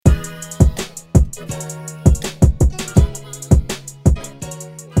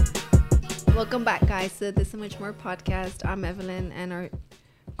Welcome back, guys, to This and Much More podcast. I'm Evelyn, and our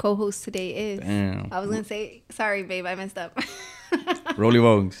co-host today is... Damn. I was going to say... Sorry, babe, I messed up. Rolly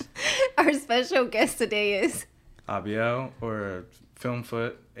Vogues. Our special guest today is... Abiel or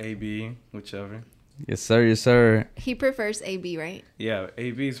Filmfoot, AB, whichever. Yes, sir. Yes, sir. He prefers AB, right? Yeah,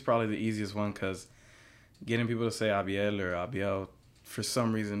 AB is probably the easiest one because getting people to say Abiel or Abiel for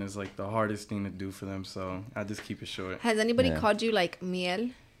some reason is like the hardest thing to do for them. So I just keep it short. Has anybody called you like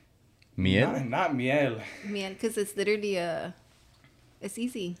Miel? Miel? Not Miel. Miel, because it's literally it's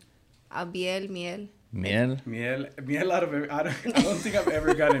easy. Abiel, Miel. Miel? Miel out of every, I don't think I've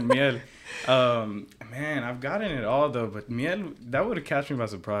ever gotten Miel. Man, I've gotten it all though, but Miel, that would have catch me by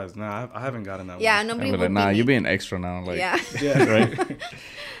surprise. Nah, I haven't gotten that Yeah, one. nobody Like, would nah, be you're being extra now. Like, Yeah. Yeah. right?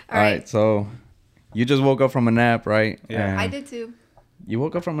 All right. So you just woke up from a nap, right? Yeah. I did too, You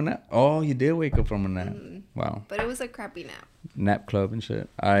woke up from a nap? Oh, you did wake up from a nap. Wow. but it was a crappy nap. Nap club and shit.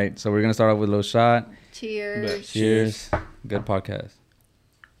 All right. So we're going to start off with a little shot. Cheers. Cheers. Good podcast.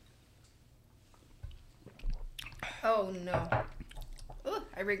 Oh, no. Ooh,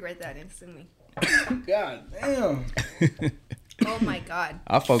 I regret that instantly. God damn. Oh, my God.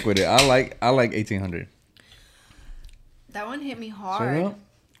 I fuck with it. I like 1800. That one hit me Straight hard. up?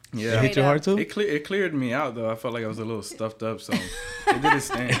 Yeah. It hit you hard too? It cleared me out though. I felt like I was a little stuffed up, so it did its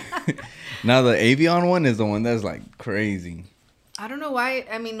thing. Now the Avion one is the one that's like crazy. I don't know why.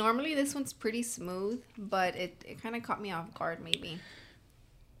 I mean, normally this one's pretty smooth, but it kind of caught me off guard, maybe.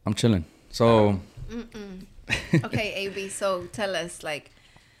 I'm chilling. So Okay, AB, so tell us, like,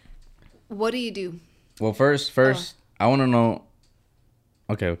 what do you do? well, first, I want to know.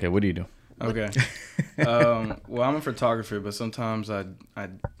 Okay. What do you do? Okay. Well, I'm a photographer, but sometimes I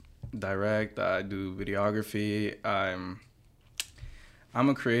direct. I do videography. I'm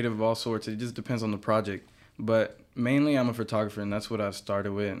a creative of all sorts. It just depends on the project. But mainly, I'm a photographer, and that's what I've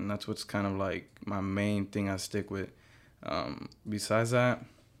started with, and that's what's kind of like my main thing I stick with. Besides that,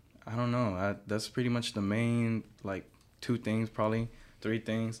 I don't know. That's pretty much the main, like, 2 things, probably 3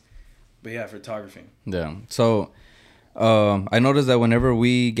 things. But yeah, photography. Yeah. So, I noticed that whenever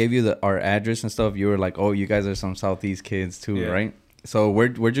we gave you our address and stuff, you were like, "Oh, you guys are some Southeast kids too, Yeah. right?" So,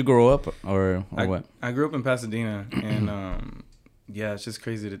 where'd you grow up, or what? I grew up in Pasadena, and yeah, it's just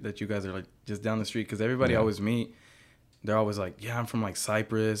crazy that you guys are like just down the street because everybody I always meet, they're always like, "Yeah, I'm from like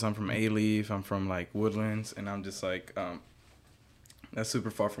Cypress, I'm from A-Leaf, I'm from like Woodlands," and I'm just like, that's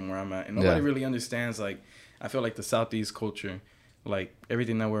super far from where I'm at, and nobody really understands. Like, I feel like the Southeast culture, like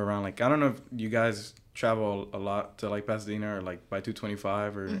everything that we're around. Like, I don't know if you guys travel a lot to like Pasadena or like by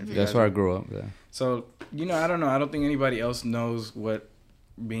 225 or if you That's guys where I grew up. Yeah. So, I don't know. I don't think anybody else knows what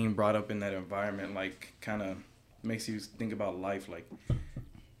being brought up in that environment, like, kind of makes you think about life. Like,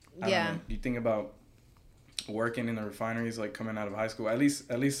 I don't know. You think about working in the refineries, like, coming out of high school. At least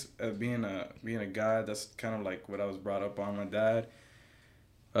being a guy, that's kind of like what I was brought up on. My dad,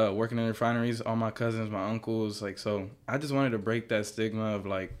 working in refineries, all my cousins, my uncles. Like, so I just wanted to break that stigma of,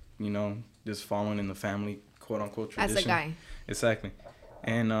 like, just following in the family, quote unquote, tradition. As a guy. Exactly.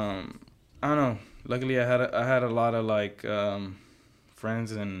 And I don't know. Luckily, I had a lot of like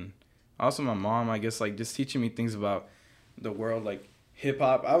friends, and also my mom, I guess, like, just teaching me things about the world, like hip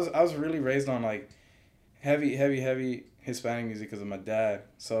hop. I was really raised on like heavy Hispanic music because of my dad.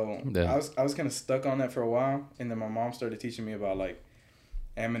 So I was kind of stuck on that for a while, and then my mom started teaching me about like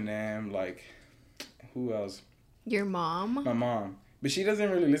Eminem, like, who else? Your mom? My mom. But she doesn't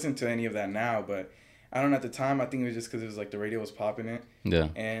really listen to any of that now, but I don't know, at the time, I think it was just because it was like the radio was popping it. Yeah.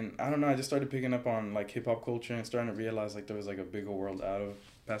 And I don't know, I just started picking up on like hip hop culture and starting to realize like there was like a bigger world out of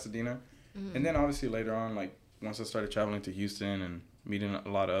Pasadena. Mm-hmm. And then obviously later on, like once I started traveling to Houston and meeting a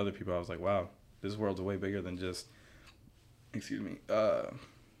lot of other people, I was like, wow, this world's way bigger than just,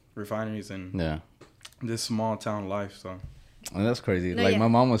 refineries and this small town life. So. And that's crazy. No, like, my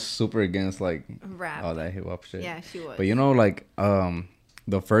mom was super against like rap, all that hip hop shit. Yeah, she was. But like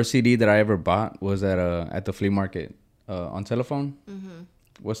the first CD that I ever bought was at the flea market on Telephone. Mm-hmm.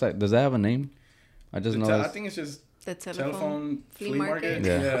 What's that? Does that have a name? I just know. I think it's just the telephone flea market.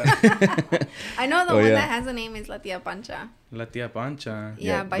 Yeah. I know the one that has a name is La Tia Pancha. La Tia Pancha.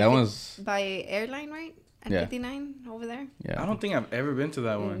 Yeah, that by Airline, right? At 59 over there. Yeah. I don't think I've ever been to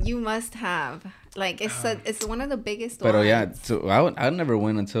that one. You must have. Like, it's one of the biggest but ones. yeah, so I never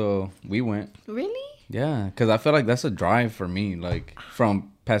went until we went. Really? Yeah, because I feel like that's a drive for me, like,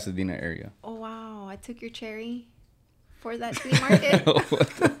 from Pasadena area. Oh, wow. I took your cherry for that flea market.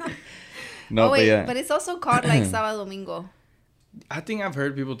 No, oh, wait, but yeah. but it's also called, like, Sábado Domingo. I think I've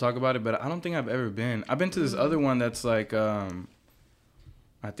heard people talk about it, but I don't think I've ever been. I've been to this other one that's like,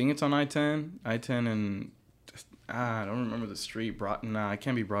 I think it's on I-10 and I don't remember the street. Nah, it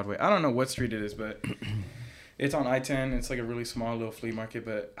can't be Broadway. I don't know what street it is, but it's on I-10. It's like a really small little flea market,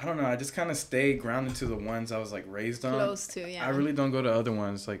 but I don't know. I just kind of stay grounded to the ones I was like raised on. Close to, yeah. I really don't go to other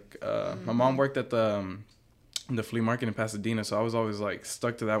ones. Like my mom worked at the flea market in Pasadena, so I was always like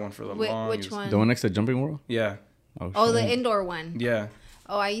stuck to that one for the longest. Which one? The one next to Jumping World? Yeah. Oh, the indoor one. Yeah.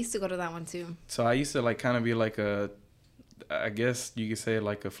 Oh, I used to go to that one too. So I used to like kind of be like I guess you could say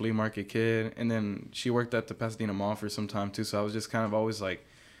like a flea market kid. And then she worked at the Pasadena Mall for some time too. So I was just kind of always like,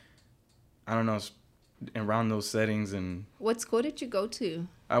 I don't know, around those settings. And what school did you go to?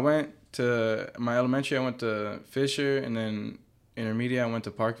 I went to my elementary. I went to Fisher, and then intermediate I went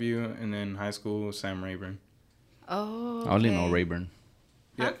to Parkview, and then high school Sam Rayburn. Oh, okay. I only know Rayburn.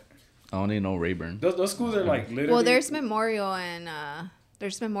 Yeah. I only know Rayburn. Those schools are like literally. Well, there's Memorial and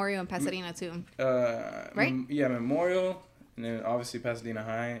Pasadena too. Right? Yeah, Memorial, and then obviously Pasadena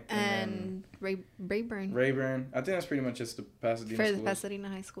High, and Rayburn. Rayburn. I think that's pretty much just the Pasadena For schools. the Pasadena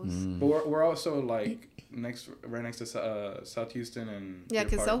high schools. But we're also like right next to South Houston and. Yeah, Deer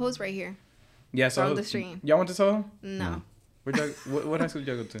because Park. Soho's right here. Yeah, Soho. From the street. Y'all went to Soho? No. What high school did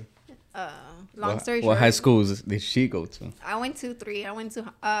y'all go to? Long story short. What high schools did she go to? I went to 3. I went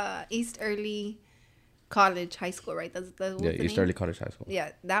to East Early College High School, right? That's the East name? Early College High School.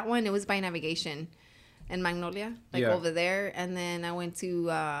 Yeah, that one. It was by navigation, in Magnolia, like Yeah. over there. And then I went to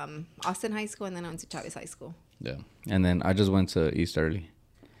Austin High School, and then I went to Chavez High School. Yeah, and then I just went to East Early.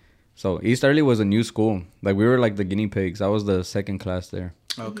 So East Early was a new school. Like we were like the guinea pigs. I was the second class there.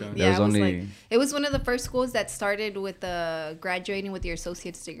 Okay. Yeah, was it was only- it was one of the first schools that started with graduating with your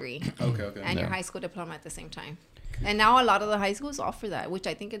associate's degree Okay. and your high school diploma at the same time. And now a lot of the high schools offer that, which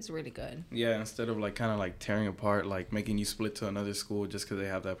I think is really good. Yeah, instead of like kind of like tearing apart, like making you split to another school just because they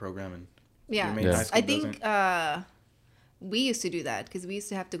have that program. And Yeah, your main Yeah. high school I think doesn't. we used to do that because we used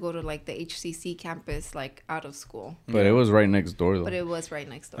to have to go to like the HCC campus like out of school, But it was right next door though. but it was right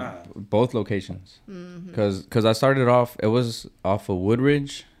next door. Both locations. Because I started off, it was off of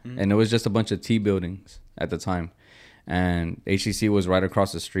Woodridge, and it was just a bunch of T buildings at the time. And HCC was right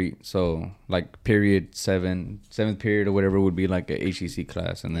across the street. So like seventh period or whatever would be like a HCC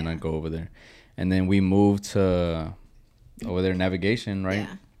class. And then I'd go over there. And then we moved to over there, navigation, right?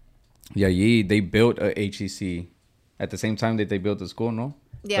 Yeah, they built a HCC at the same time that they built the school, no?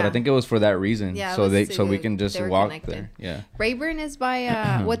 Yeah. But I think it was for that reason. Yeah, it so was we can just they were walk connected. there. Yeah. Rayburn is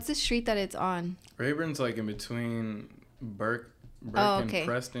by what's the street that it's on? Rayburn's like in between Burke okay. and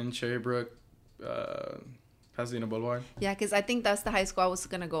Preston, Cherrybrook, Pasadena Boulevard. Yeah, because I think that's the high school I was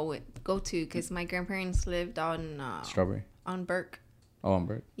gonna go to because my grandparents lived on Strawberry. on Burke. Oh, on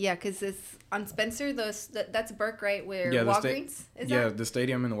Burke. Yeah, because it's on Spencer. That's Burke, right? Where Yeah, Walgreens is. Yeah, that? the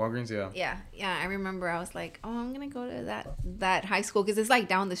stadium and the Walgreens. Yeah. Yeah. I remember. I was like, oh, I'm gonna go to that high school because it's like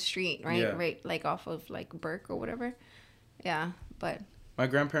down the street, right? Yeah. Right, like off of like Burke or whatever. Yeah, but My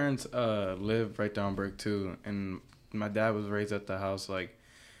grandparents live right down Burke too, and my dad was raised at the house like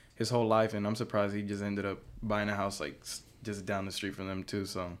his whole life, and I'm surprised he just ended up buying a house like just down the street from them too.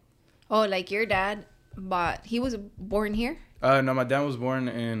 So. oh, like your dad bought. He was born here. No, my dad was born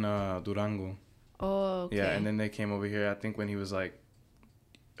in Durango. Oh, okay. Yeah, and then they came over here. I think when he was like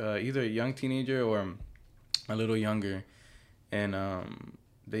either a young teenager or a little younger, and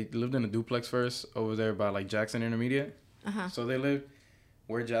they lived in a duplex first over there by like Jackson Intermediate. Uh-huh. So they lived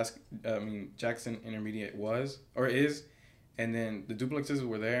where Jackson Intermediate was or is, and then the duplexes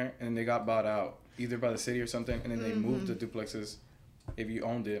were there, and they got bought out either by the city or something, and then they moved the duplexes if you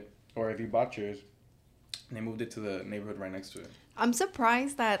owned it or if you bought yours, and they moved it to the neighborhood right next to it. I'm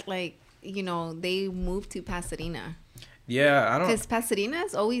surprised that like they moved to Pasadena. Yeah, I don't. Because Pasadena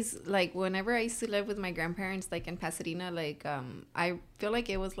is always like whenever I used to live with my grandparents, like in Pasadena, like I feel like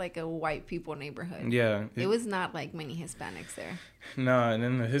it was like a white people neighborhood. Yeah, It was not like many Hispanics there. No, and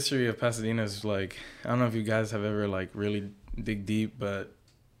then the history of Pasadena is like, I don't know if you guys have ever like really dig deep, but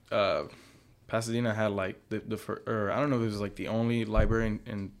Pasadena had like I don't know if it was like the only library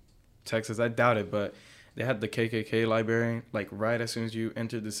in Texas. I doubt it, but they had the KKK library like right as soon as you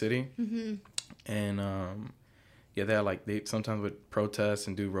entered the city. Mm-hmm. And yeah, they had like they sometimes would protest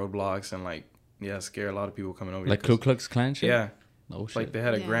and do roadblocks and like scare a lot of people coming over. Like Ku Klux Klan shit? Yeah. Oh, shit. Like they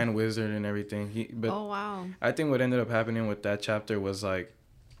had a grand wizard and everything. Oh wow. I think what ended up happening with that chapter was like,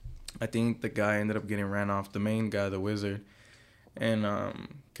 I think the guy ended up getting ran off, the main guy, the wizard, and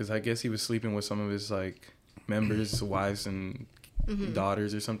because I guess he was sleeping with some of his like members, wives and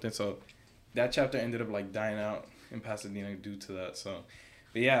daughters or something. So that chapter ended up like dying out in Pasadena due to that. So,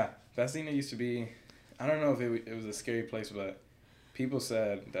 but yeah, Pasadena used to be, I don't know if it was a scary place, but people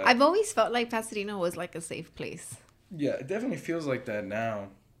said that. I've always felt like Pasadena was like a safe place. Yeah, it definitely feels like that now.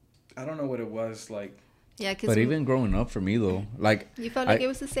 I don't know what it was like Yeah, because But even growing up for me though, like you felt like it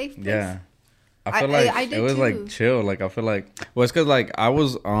was a safe place. Yeah, I feel like I did it was too. like chill. Like I feel like it's because like I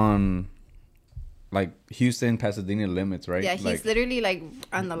was on like Houston Pasadena limits, right? Yeah, he's like, literally like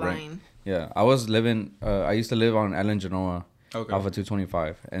on the right. line. Yeah, I was living. I used to live on Ellen Genoa, Okay. off of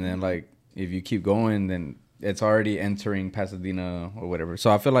 225, and then like if you keep going, then it's already entering Pasadena or whatever. So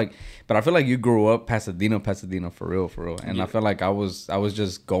I feel like you grew up Pasadena for real, and Yeah. I feel like I was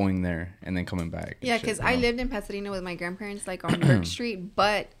just going there and then coming back. and Yeah, shit, because you I know? lived in Pasadena with my grandparents, like on Burke Street,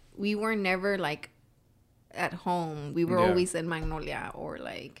 but we were never like at home. We were Yeah. always in Magnolia or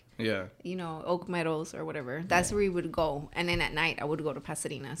like, Yeah. you know, Oak Meadows or whatever. That's where we would go. And then at night, I would go to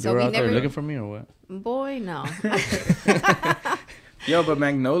Pasadena. You So were we out never. there looking for me or what? Boy, no. Yo, but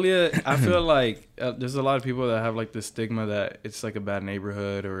Magnolia, I feel like there's a lot of people that have like the stigma that it's like a bad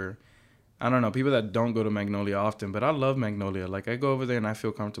neighborhood, or I don't know, people that don't go to Magnolia often. But I love Magnolia. Like I go over there and I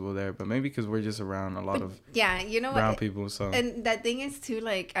feel comfortable there. But maybe because we're just around a lot of Yeah, you know brown what? people. So And that thing is too,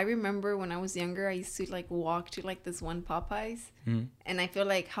 like, I remember when I was younger, I used to like walk to like this one Popeyes. Mhm. And I feel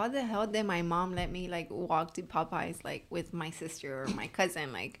like, how the hell did my mom let me like walk to Popeyes like with my sister or my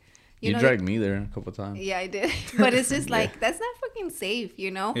cousin? Like, You know, dragged me there a couple times. Yeah, I did. But it's just like, that's not fucking safe,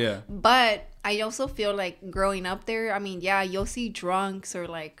 you know? Yeah. But I also feel like growing up there, I mean, yeah, you'll see drunks or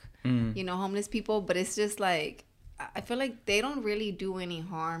like, you know, homeless people, but it's just like, I feel like they don't really do any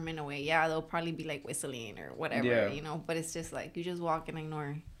harm in a way. Yeah, they'll probably be like whistling or whatever, Yeah. you know, but it's just like, you just walk and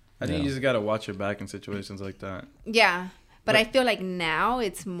ignore. I think you just gotta watch your back in situations like that. Yeah. But I feel like now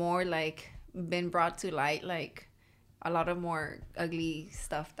it's more like been brought to light, like, a lot of more ugly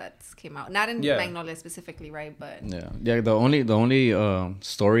stuff that's came out. Not in Yeah. Magnolia specifically, right? But Yeah. The only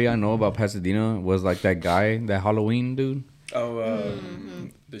story I know about Pasadena was like that guy, that Halloween dude, Oh,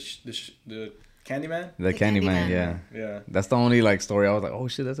 the Candyman. the The Candyman. Candyman. Yeah, Yeah. that's the only like story I was like, oh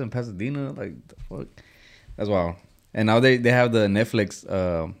shit, that's in Pasadena. Like the fuck, that's wild. And now they have the Netflix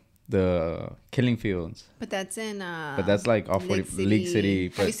the Killing Fields, but that's in but that's like off League City.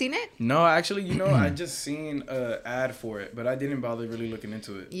 Have you But seen it? No, actually, you know, I just seen an ad for it, but I didn't bother really looking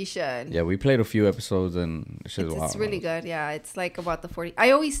into it. You should. yeah, we played a few episodes and shit's wild. It's really good. Yeah, it's like about the 40.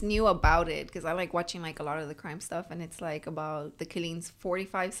 I always knew about it because I like watching like a lot of the crime stuff, and it's like about the killings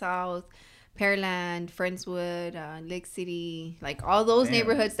 45 South, Pearland, Friendswood, Lake City, like all those Damn.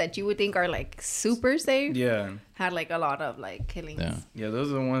 neighborhoods that you would think are like super safe Yeah. had like a lot of like killings. Yeah. Yeah,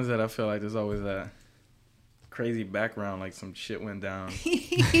 those are the ones that I feel like there's always that crazy background, like some shit went down.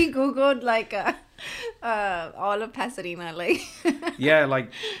 He googled like all of Pasadena, like Yeah,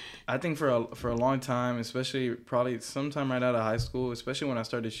 like I think for a long time, especially probably sometime right out of high school, especially when I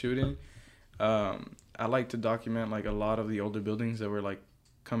started shooting, I like to document like a lot of the older buildings that were like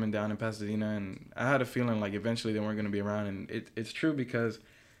coming down in Pasadena, and I had a feeling like eventually they weren't going to be around, and it's true because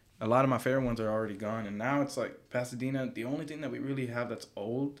a lot of my favorite ones are already gone, and now it's like Pasadena, the only thing that we really have that's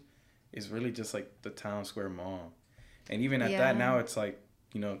old is really just like the Town Square Mall, and even at Yeah. that now it's like,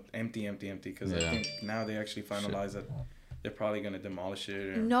 you know, empty because I Yeah. think now they actually finalized that they're probably going to demolish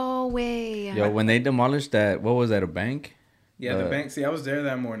it. Or, no way. Yo, when they demolished that, what was that, a bank? yeah, the bank. See, I was there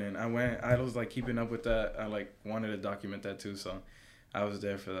that morning. I was like keeping up with that. I like wanted to document that too, so I was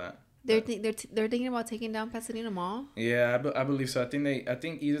there for that. They're thinking about taking down Pasadena Mall. Yeah, I believe so. I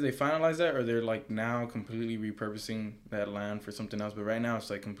think either they finalized that or they're like now completely repurposing that land for something else. But right now it's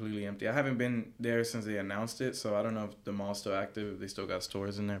like completely empty. I haven't been there since they announced it, so I don't know if the mall's still active, if they still got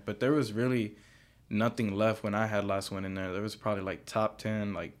stores in there. But there was really nothing left when I had last went in there. There was probably like top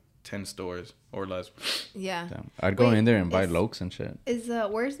 10, like 10 stores or less. Yeah. Damn. I'd go Wait, in there and buy is- Lokes and shit. Is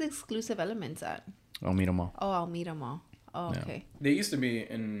where's the exclusive elements at? I'll meet them all. Oh, Alameda Mall. Oh, Yeah. okay. They used to be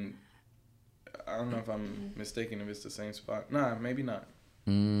in. I don't know if I'm mistaken if it's the same spot. Nah, maybe not.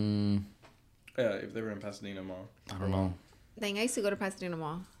 Yeah, if they were in Pasadena Mall. I don't know. Dang, I used to go to Pasadena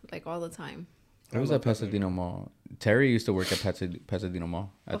Mall like all the time. It was at Pasadena Mall. Terry used to work at Pasadena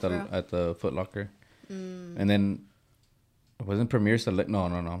Mall Oh, for real? at the Foot Locker, and then wasn't Premier Select? No,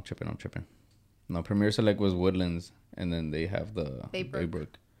 I'm tripping. No, Premier Select was Woodlands, and then they have the Baybrook.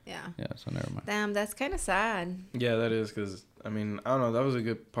 Yeah. Yeah, so never mind. Damn, that's kind of sad. Yeah, that is because, I mean, I don't know. That was a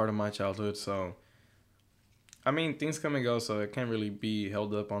good part of my childhood. So, I mean, things come and go. So, it can't really be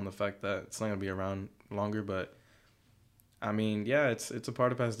held up on the fact that it's not going to be around longer. But, I mean, yeah, it's a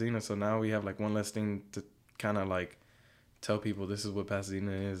part of Pasadena. So, now we have, like, one less thing to kind of, like, tell people this is what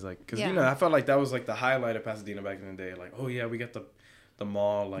Pasadena is. Like, because, you know, I felt like that was, like, the highlight of Pasadena back in the day. Like, oh, yeah, we got the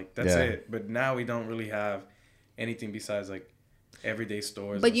mall. Like, that's it. But now we don't really have anything besides, like, everyday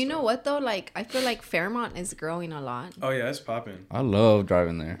stores. But you know what though? Like I feel like Fairmont is growing a lot. Oh yeah, it's popping. I love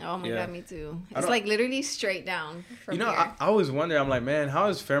driving there. Oh my Yeah. god, me too. It's like literally straight down from You know, here. I always wonder. I'm like, man, how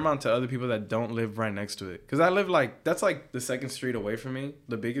is Fairmont to other people that don't live right next to it? Because I live like that's like the second street away from me,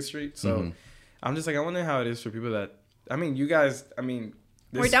 the biggest street. So I'm just like, I wonder how it is for people that. I mean, you guys. I mean,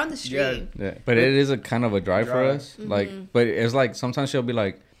 We're down the street. Yeah, but it is a kind of a drive for us. Like, but it's like sometimes she'll be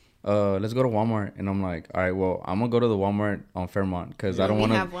like, let's go to Walmart, and I'm like, all right, well, I'm gonna go to the Walmart on Fairmont because I don't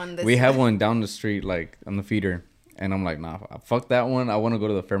want to. We have one down the street, like on the feeder, and I'm like, nah, fuck that one. I want to go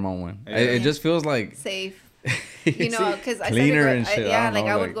to the Fairmont one. Yeah. It just feels like safe. You know, because I cleaner started, and shit.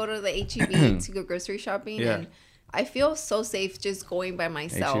 I would go to the HEB to go grocery shopping, and I feel so safe just going by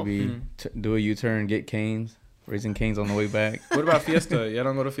myself. HEB, do a U-turn, get Canes, Raising Canes on the way back. What about Fiesta? Y'all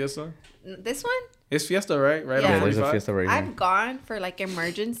don't go to Fiesta? This one? It's Fiesta, right? Right. Yeah, there's a Fiesta right here. I've gone for like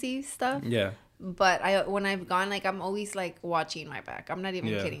emergency stuff. Yeah. But when I've gone, like I'm always like watching my back. I'm not even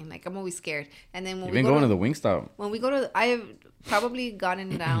kidding. Like I'm always scared. And then when You've been going to the Wingstop. When we go to, I've probably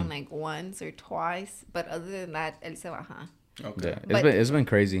gotten down like once or twice. But other than that, él se baja. Okay. Yeah, it's been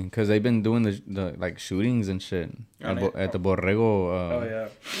crazy because they've been doing the like shootings and shit at the Borrego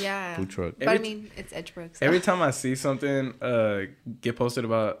food truck. But I mean, it's Edgebrook. So. Every time I see something get posted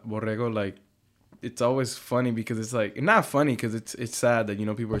about Borrego, like it's always funny because it's like not funny because it's sad that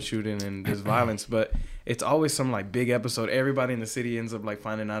people are shooting and there's violence, but it's always some like big episode. Everybody in the city ends up like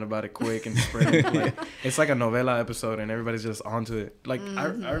finding out about it quick and spreading. Like it's like a novela episode and everybody's just onto it. Like I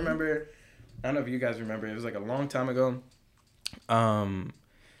remember, I don't know if you guys remember, it was like a long time ago. I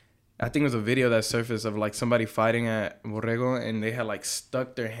think it was a video that surfaced of like somebody fighting at Borrego and they had like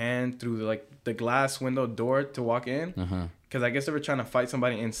stuck their hand through the glass window door to walk in because I guess they were trying to fight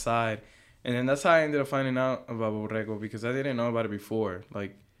somebody inside, and then that's how I ended up finding out about Borrego because I didn't know about it before.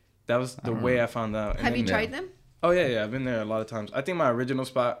 Like that was the way I found out. Have you tried them? Oh yeah, I've been there a lot of times. I think my original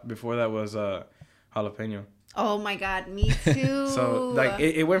spot before that was Jalapeno. Oh my god, me too. So like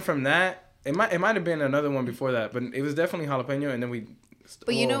it went from that. It might have been another one before that, but it was definitely Jalapeno, and then we.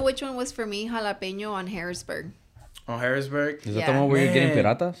 But you know which one was for me? Jalapeno on Harrisburg. On Harrisburg? Is that the one where you're getting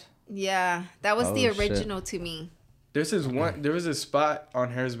piratas? Yeah, that was the original to me. There was this spot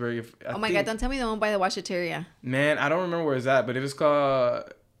on Harrisburg. Oh my god! Don't tell me the one by the washateria. Man, I don't remember where it's at, but it was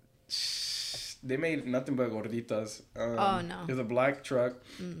called. They made nothing but gorditas. Oh no! It was a black truck.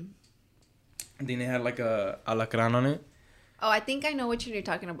 And then they had like a alacran on it. Oh, I think I know what you're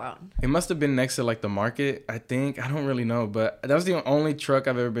talking about. It must have been next to like the market. I think I don't really know, but that was the only truck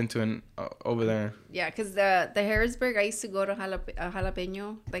I've ever been to over there. Yeah, because the Harrisburg, I used to go to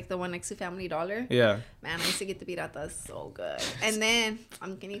Jalapeno, like the one next to Family Dollar. Yeah. Man, I used to get the piratas so good. And then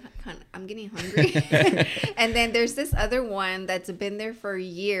I'm getting hungry. And then there's this other one that's been there for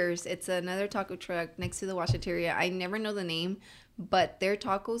years. It's another taco truck next to the washateria. I never know the name, but their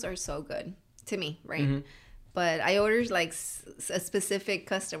tacos are so good to me, right? Mm-hmm. But I ordered like a specific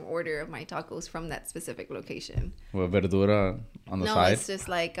custom order of my tacos from that specific location. With verdura on the side? No, it's just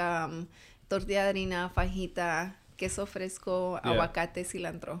like tortilla de harina, fajita, queso fresco, aguacate,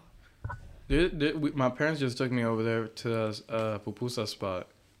 cilantro. My parents just took me over there to a pupusa spot.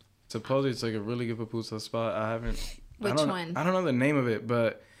 Supposedly it's like a really good pupusa spot. Which one? I don't know the name of it,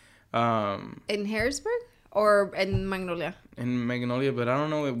 but... in Harrisburg? Or in Magnolia? In Magnolia, but I don't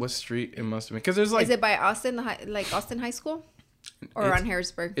know what street it must have been. Because there's like... Is it by Austin, like Austin High School? Or on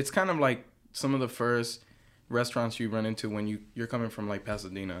Harrisburg? It's kind of like some of the first restaurants you run into when you're coming from like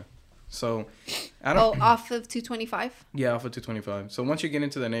Pasadena. So, I don't... Oh, off of 225? Yeah, off of 225. So once you get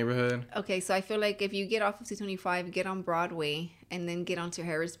into the neighborhood... Okay, so I feel like if you get off of 225, get on Broadway, and then get onto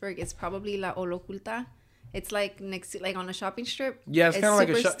Harrisburg, it's probably La Oloculta. It's like next to, like on a shopping strip. Yeah, it's kind of like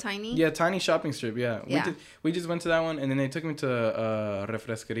a tiny. Yeah, tiny shopping strip. Yeah. We just went to that one, and then they took me to a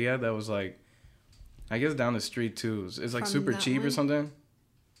refresqueria that was like, I guess down the street too. It's like super cheap or something.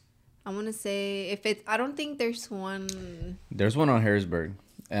 I want to say I don't think there's one. There's one on Harrisburg,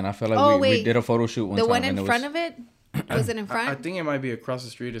 and I felt like we did a photo shoot one time. The one in front of it. Was it in front? I think it might be across the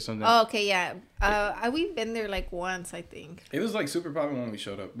street or something. Oh, okay, yeah. We've been there like once, I think. It was like super popular when we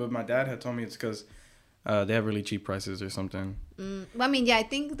showed up, but my dad had told me it's because. They have really cheap prices or something. I mean, yeah, I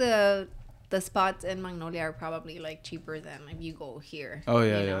think the spots in Magnolia are probably like cheaper than if you go here. Oh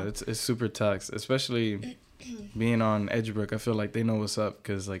yeah. It's super taxed, especially being on Edgebrook. I feel like they know what's up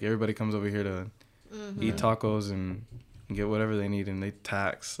because like everybody comes over here to eat tacos and get whatever they need, and they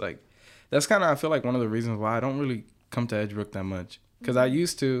tax. Like that's kind of I feel like one of the reasons why I don't really come to Edgebrook that much because I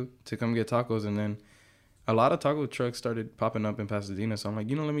used to come get tacos, and then a lot of taco trucks started popping up in Pasadena. So I'm like,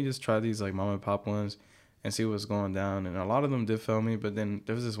 let me just try these like mom and pop ones and see what's going down. And a lot of them did fail me, but then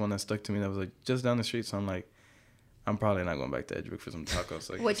there was this one that stuck to me that was like just down the street. So I'm like, I'm probably not going back to Edgewick for some tacos.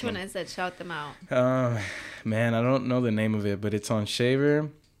 Like, which one is it? Shout them out. Man, I don't know the name of it, but it's on Shaver.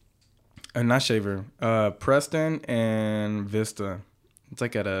 Not Shaver. Preston and Vista. It's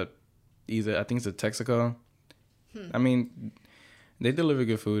like at I think it's a Texaco. I mean, they deliver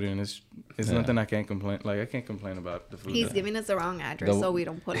good food, and it's nothing I can't complain. Like, I can't complain about the food. He's giving us the wrong address, so we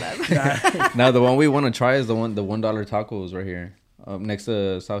don't pull up. Now, the one we want to try is the $1 tacos right here. Next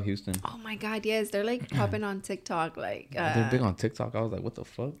to South Houston. Oh my God, yes, they're like popping on TikTok. Like they're big on TikTok. I was like, what the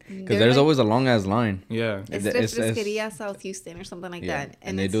fuck? Because there's always a long ass line. Yeah, it's Refresqueria South Houston or something like that.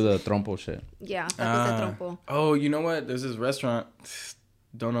 And they do the trompo shit. Yeah, tacos de trompo. Oh, you know what? There's this restaurant.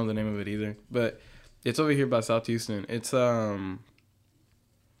 Don't know the name of it either, but it's over here by South Houston. It's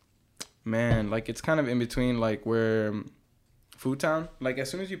man, like it's kind of in between like where Food Town. Like as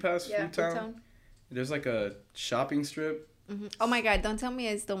soon as you pass Food Town, there's like a shopping strip. Mm-hmm. Oh my God! Don't tell me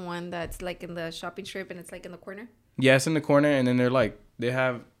it's the one that's like in the shopping strip and it's like in the corner. Yeah, it's in the corner, and then they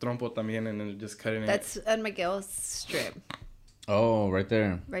have trompo también, and then they're just cutting it. That's at Miguel's strip. Oh, right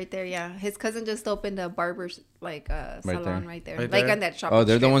there. Right there, yeah. His cousin just opened a barber's salon right there. Right like there? on that shopping. Oh,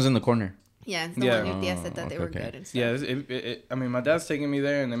 they're strip. the ones in the corner. Yeah, it's the one you said that they were good and stuff. Yeah, I mean, my dad's taking me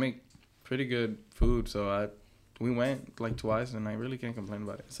there, and they make pretty good food. So we went like twice, and I really can't complain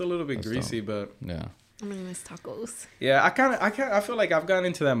about it. It's a little bit greasy, but yeah. I'm gonna miss tacos. Yeah, I feel like I've gotten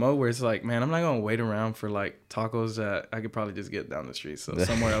into that mode where it's like, man, I'm not gonna wait around for like tacos that I could probably just get down the street. So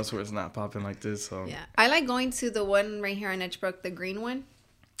somewhere else where it's not popping like this. So yeah, I like going to the one right here in Edgebrook, the green one,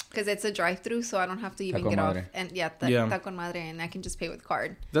 because it's a drive-through, so I don't have to even get off. And Taco Madre, and I can just pay with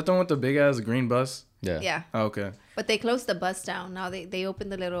card. Is that the one with the big ass green bus? Yeah. Yeah. Oh, okay. But they closed the bus down. Now they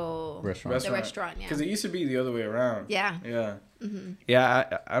opened the little restaurant. The restaurant, yeah. Because it used to be the other way around. Yeah. Yeah. Mm-hmm.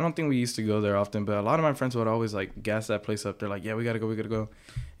 Yeah, I don't think we used to go there often, but a lot of my friends would always like gas that place up. They're like, yeah, we gotta go.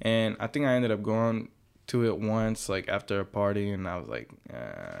 And I think I ended up going to it once, like after a party, and I was like,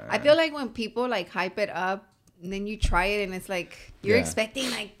 I feel like when people like hype it up, and then you try it and it's like you're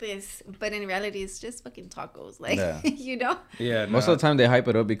expecting like this, but in reality it's just fucking tacos, like you know. Yeah. Most of the time they hype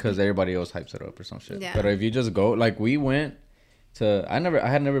it up because everybody else hypes it up or some shit. Yeah. But if you just go, like we went to, I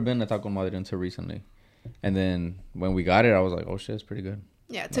had never been to Taco Madre until recently, and then when we got it, I was like, oh shit, it's pretty good.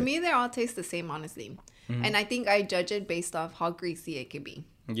 Yeah. To me, they all taste the same, honestly, and I think I judge it based off how greasy it could be.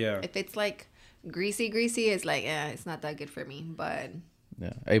 Yeah. If it's like greasy, it's like it's not that good for me, but.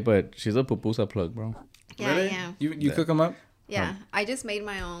 Yeah. Hey, but she's a pupusa plug, bro. Yeah, really? Yeah. You cook them up? Yeah, I just made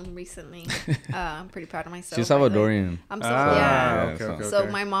my own recently. I'm pretty proud of myself. She's Salvadorian. I'm so Okay. So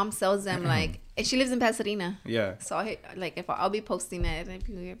my mom sells them like, and she lives in Pasadena. Yeah. So I'll be posting it if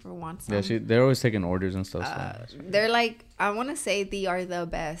you ever want some. Yeah, they're always taking orders and stuff. So. They're like, I want to say they are the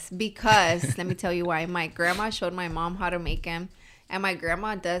best because let me tell you why. My grandma showed my mom how to make them, and my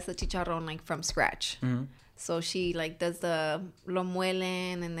grandma does the chicharrón like from scratch. Mm-hmm. So she like does the lo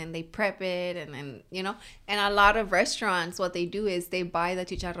muelen and then they prep it and then, you know, and a lot of restaurants, what they do is they buy the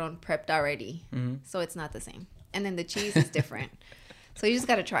chicharrón prepped already. Mm-hmm. So it's not the same. And then the cheese is different. So you just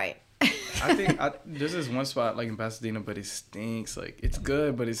got to try it. I think there's this one spot like in Pasadena, but it stinks. Like it's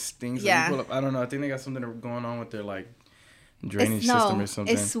good, but it stinks. Yeah. Like, I don't know. I think they got something going on with their like drainage system or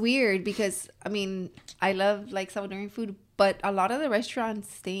something. It's weird because I mean, I love like Salvadorian food, but a lot of the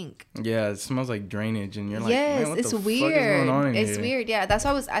restaurants stink. Yeah, it smells like drainage, and you're like, yes, man, what it's the weird. Fuck is going on in it's here? weird. Yeah, that's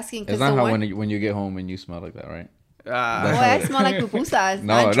why I was asking. It's not how when you get home and you smell like that, right? Boy, I smell like pupusas.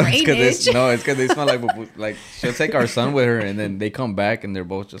 No, not drainage. It's because they smell like pupusas. Like she'll take our son with her, and then they come back and they're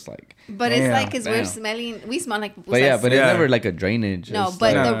both just like. But it's like because we smell like pupusas. But it's never like a drainage. No, it's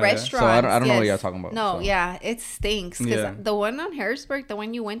but like, the restaurant. So I don't know what y'all talking about. No, so. yeah, it stinks. Because the one on Harrisburg, the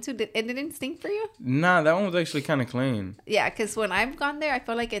one you went to, it didn't stink for you? Nah, that one was actually kind of clean. Yeah, because when I've gone there, I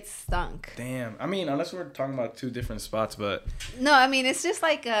feel like it stunk. Damn. I mean, unless we're talking about two different spots, but. No, I mean, it's just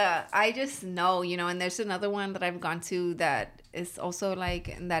like, I just know, you know, and there's another one that I've gone to that is also like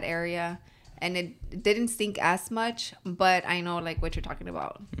in that area. And it didn't stink as much, but I know like what you're talking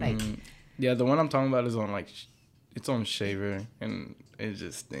about. Like. Yeah, the one I'm talking about is on like, it's on Shaver, and it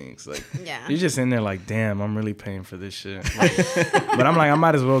just stinks. Like, you're just in there like, damn, I'm really paying for this shit. Like, but I'm like, I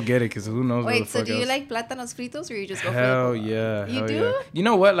might as well get it because who knows. Wait, so do you like plátanos fritos or you just go Hell for yeah. You hell do? Yeah. You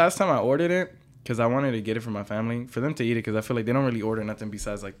know what? Last time I ordered it, because I wanted to get it for my family, for them to eat it, because I feel like they don't really order nothing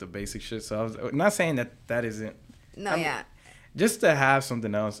besides like the basic shit. So I was not saying that isn't. No, yeah. Just to have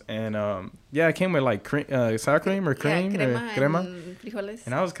something else. And it came with like sour cream or cream or crema. And frijoles.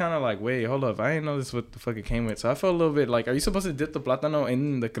 And I was kind of like, wait, hold up. I didn't know this is what the fuck it came with. So I felt a little bit like, are you supposed to dip the plátano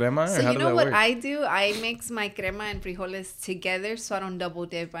in the crema? So or how you does know that what work? I do? I mix my crema and frijoles together so I don't double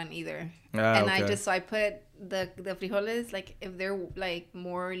dip on either. I put the frijoles, like if they're like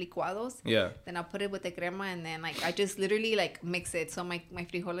more licuados, then I'll put it with the crema, and then like I just literally like mix it, so my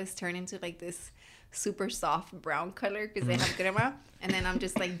frijoles turn into like this super soft brown color because they have crema, and then I'm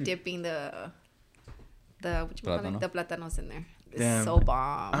just like dipping the what you call it? The plátanos in there. It's so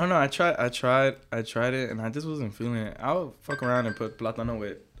bomb. I don't know. I tried it, and I just wasn't feeling it. I'll fuck around and put plátano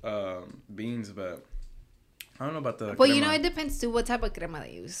with beans, but I don't know about the. Well, crema. You know, it depends too what type of crema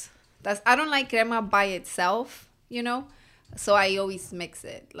they use. I don't like crema by itself, you know, so I always mix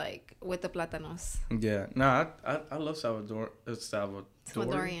it like with the plátanos. Yeah, no, I love Salvadorian.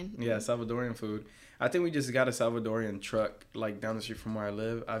 Yeah, Salvadorian food. I think we just got a Salvadorian truck like down the street from where I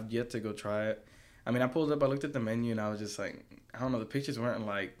live. I've yet to go try it. I mean, I pulled up, I looked at the menu, and I was just like, I don't know, the pictures weren't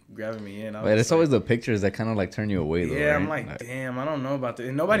like grabbing me in. But it's always the pictures that kind of like turn you away, though. Yeah, right? I'm like, damn, I don't know about that.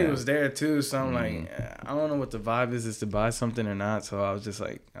 And nobody was there too, so I'm like, I don't know what the vibe is to buy something or not. So I was just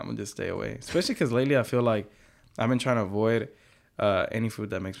like, I'm gonna just stay away. Especially because lately I feel like I've been trying to avoid any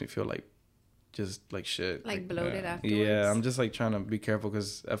food that makes me feel like just like shit, like bloated afterwards. Yeah, I'm just like trying to be careful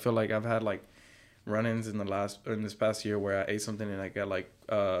because I feel like I've had like run-ins in this past year where I ate something and I got like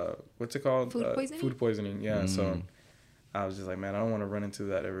what's it called? Food poisoning. Yeah. So I was just like, man, I don't want to run into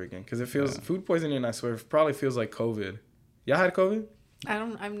that ever again because it feels food poisoning. I swear, it probably feels like COVID. Y'all had COVID?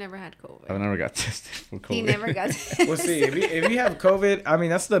 I've never had COVID. I've never got tested for COVID. He never got tested. Well, see, if you have COVID, I mean,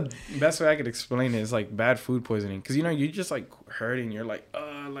 that's the best way I could explain it. Is like bad food poisoning because you know you just like hurting. You're like,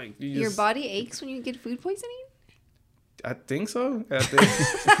 like your body aches when you get food poisoning. I think so.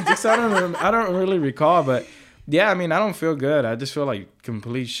 I don't really recall, but yeah, I mean, I don't feel good. I just feel like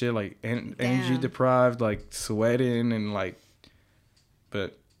complete shit, like energy deprived, like sweating and like,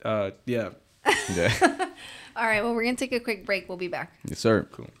 but yeah. All right, well, we're going to take a quick break. We'll be back. Yes, sir.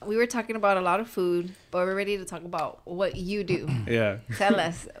 Cool. We were talking about a lot of food, but we're ready to talk about what you do. Yeah. Tell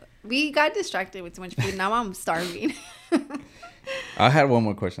us. We got distracted with too much food. Now I'm starving. I had one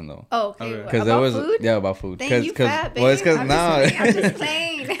more question though. Oh, okay. Because there was food? About food. Dang, you fat, babe. Well, it's because I'm just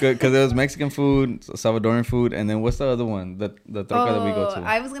playing. Because there was Mexican food, Salvadorian food, and then what's the other one? The troca that we go to.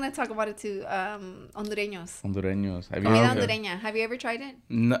 I was gonna talk about it too. Hondureños. Have you? Hondureña. Have you ever tried it?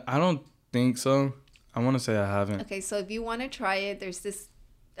 No, I don't think so. I want to say I haven't. Okay, so if you want to try it, there's this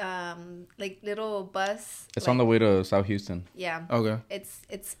like little bus. It's on the way to South Houston. Yeah. Okay.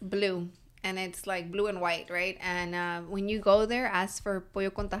 It's blue. And it's like blue and white, right? And when you go there, ask for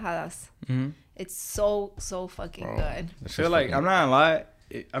pollo con tajadas. Mm-hmm. It's so fucking good. I feel like, I'm not gonna lie.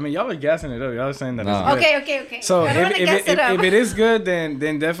 I mean, y'all are gassing it up. Y'all are saying that it's good. Okay. So if it is good, then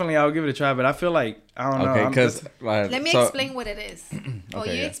definitely I'll give it a try. But I feel like, I don't know. Okay, because... Let me explain what it is.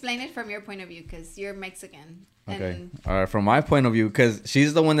 Explain it from your point of view because you're Mexican. Okay. All right. From my point of view, because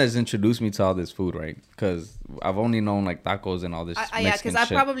she's the one that's introduced me to all this food, right? Because I've only known like tacos and all this Mexican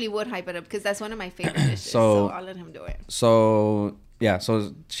because I probably would hype it up because that's one of my favorite dishes. So I'll let him do it. So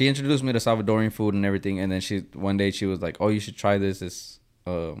she introduced me to Salvadorian food and everything, and then one day she was like, "Oh, you should try this. It's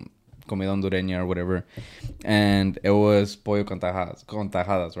comida hondureña or whatever," and it was pollo con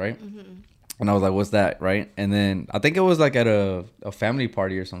tajadas, right? Mm-hmm. And I was like, "What's that?" Right? And then I think it was like at a family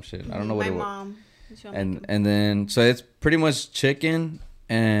party or some shit. I don't know what it was. My mom. And then so it's pretty much chicken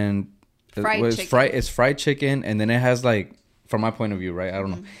and it's fried chicken, and then it has like, from my point of view, right? I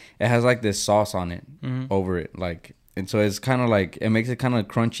don't know. It has like this sauce on it over it, like, and so it's kind of like, it makes it kind of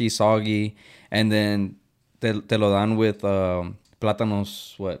crunchy, soggy, and then te lo dan with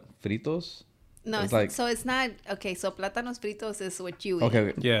plátanos fritos. No, so it's not okay. So plátanos fritos is what you eat.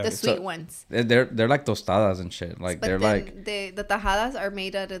 Okay, yeah, the sweet ones. They're like tostadas and shit. Like, but they're like the tajadas are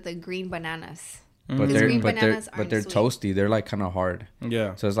made out of the green bananas. But they're toasty. They're like kind of hard.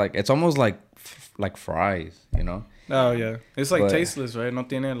 Yeah. So it's like, it's almost like fries, you know? Oh yeah, it's like tasteless, right? No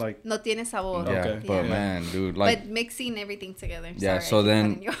tiene sabor. Yeah, okay. But man, dude, like, but mixing everything together. Yeah.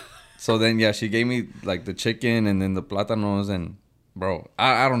 Sorry, so then she gave me like the chicken and then the plátanos, and bro,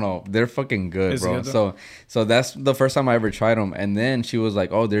 I don't know, they're fucking good, bro. Good, so that's the first time I ever tried them, and then she was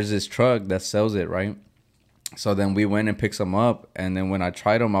like, "Oh, there's this truck that sells it, right?" So then we went and picked some up, and then when I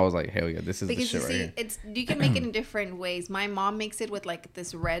tried them, I was like, "Hell yeah, this is the shit right here." You can make it in different ways. My mom makes it with like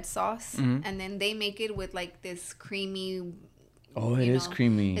this red sauce, and then they make it with like this creamy. Oh, it is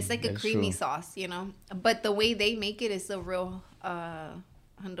creamy. It's like a creamy sauce, you know. But the way they make it is the real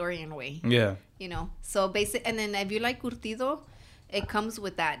Honduran way. Yeah. You know, so basic. And then if you like curtido, it comes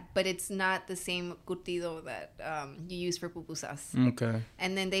with that, but it's not the same curtido that you use for pupusas. Okay.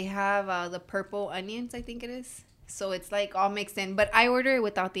 And then they have the purple onions, I think it is. So it's like all mixed in. But I order it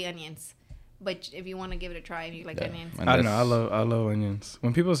without the onions But if you want to give it a try, if you like onions. I don't know. I love onions.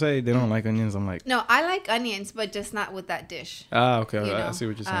 When people say they don't like onions, I'm like, no, I like onions, but just not with that dish. Okay. I see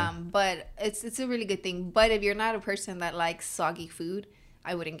what you're saying. But it's a really good thing. But if you're not a person that likes soggy food,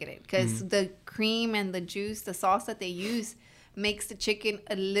 I wouldn't get it because the cream and the juice, the sauce that they use, makes the chicken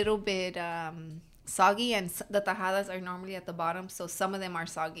a little bit soggy, and the tajadas are normally at the bottom, so some of them are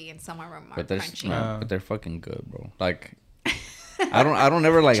soggy and some are crunchy. But they're fucking good, bro. Like. I don't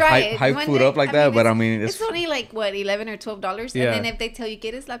ever like hype food up like that, but I mean it's only like what $11 or $12, yeah. And then if they tell you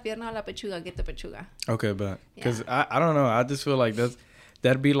quieres la pierna o la pechuga, get the pechuga. Okay, but because I don't know, I just feel like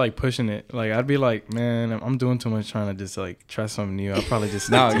that'd be like pushing it. Like I'd be like, man, I'm doing too much trying to just like try something new. I'll probably just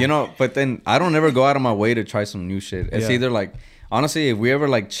but then I don't ever go out of my way to try some new shit. It's either like honestly, if we ever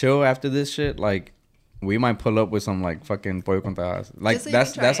like chill after this shit, like we might pull up with some like fucking pollo con tajadas. Like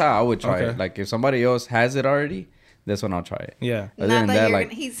that's how I would try it. Like if somebody else has it already. That's when I'll try it. Yeah. Not that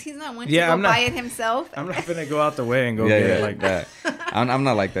like he's not one to go buy it himself. I'm not gonna go out the way and go get it like that. I'm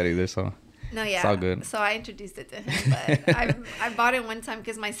not like that either. So no, yeah, it's all good. So I introduced it to him, but I bought it one time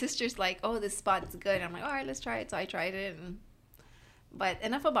because my sister's like, "Oh, this spot's good." I'm like, "All right, let's try it." So I tried it, but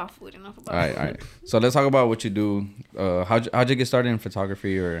enough about food. All right. So let's talk about what you do. How'd you get started in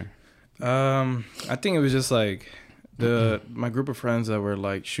photography or? I think it was just like my group of friends that were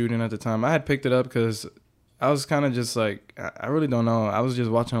like shooting at the time. I had picked it up because. I was kind of just like, I really don't know. I was just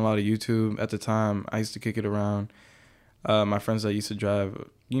watching a lot of YouTube at the time. I used to kick it around. My friends that used to drive,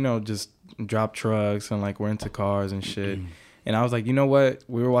 just drop trucks and like were into cars and shit. And I was like, you know what?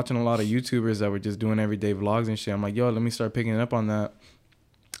 We were watching a lot of YouTubers that were just doing everyday vlogs and shit. I'm like, yo, let me start picking up on that.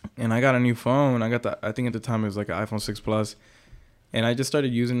 And I got a new phone. I think at the time it was like an iPhone 6 Plus. And I just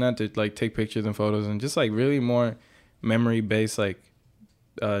started using that to like take pictures and photos and just like really more memory based, like,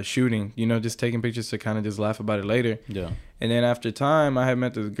 shooting, just taking pictures to kind of just laugh about it later. Yeah. And then after time, I had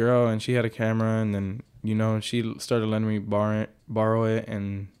met this girl and she had a camera, and then she started letting me borrow it,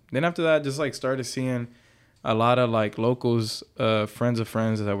 and then after that, just like started seeing a lot of like locals, friends of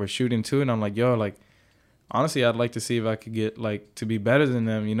friends that were shooting too, and I'm like, yo, like honestly, I'd like to see if I could get like to be better than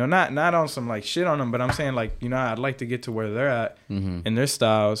them, not on some like shit on them, but I'm saying like I'd like to get to where they're at in their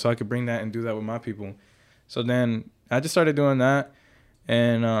style, so I could bring that and do that with my people. So then I just started doing that.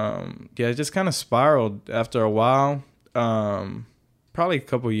 And, it just kind of spiraled after a while, probably a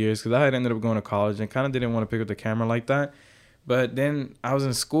couple of years, because I had ended up going to college and kind of didn't want to pick up the camera like that. But then I was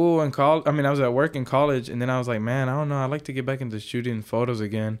in school and I was at work in college, and then I was like, man, I don't know. I'd like to get back into shooting photos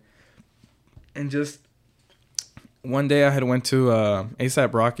again. And just one day I had went to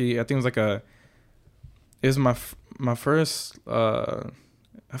ASAP Rocky. I think it was it was my first, I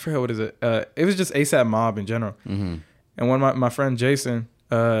forget what is it. It was just ASAP Mob in general. Mm-hmm. And one of my friend Jason,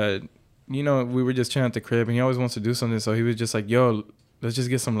 we were just chilling at the crib, and he always wants to do something. So he was just like, yo, let's just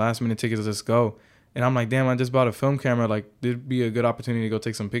get some last minute tickets. Let's go. And I'm like, damn, I just bought a film camera. Like, there'd be a good opportunity to go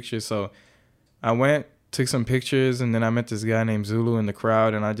take some pictures. So I went, took some pictures, and then I met this guy named Zulu in the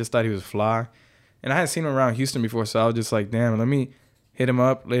crowd, and I just thought he was fly. And I hadn't seen him around Houston before, so I was just like, damn, let me hit him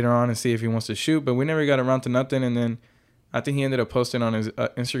up later on and see if he wants to shoot. But we never got around to nothing. And then I think he ended up posting on his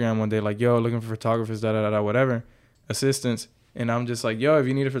Instagram one day, like, yo, looking for photographers, whatever. Assistants. And I'm just like, yo, if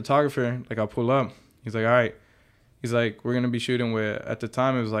you need a photographer, like, I'll pull up. He's like, all right. He's like, we're gonna be shooting with, at the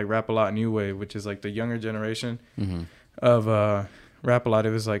time it was like Rap A Lot New Wave, which is like the younger generation of Rap A Lot.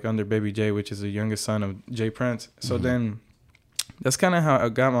 It was like under Baby J, which is the youngest son of Jay Prince. So then that's kind of how I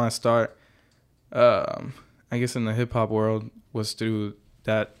got my start, I guess, in the hip hop world, was through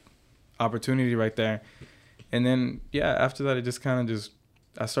that opportunity right there. And then after that, it just kind of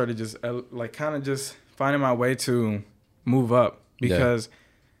I started just like kind of just finding my way to move up, because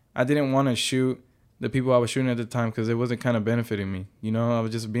I didn't want to shoot the people I was shooting at the time because it wasn't kind of benefiting me. I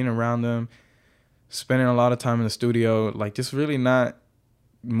was just being around them, spending a lot of time in the studio, like just really not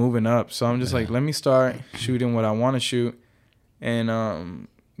moving up. So I'm just like, let me start shooting what I want to shoot. And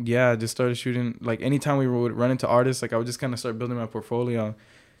I just started shooting. Like anytime we would run into artists, like I would just kind of start building my portfolio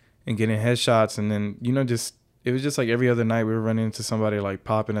and getting headshots. And then, it was just like every other night we were running into somebody like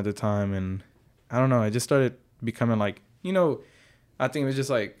popping at the time. And I don't know, I just started becoming like, I think it was just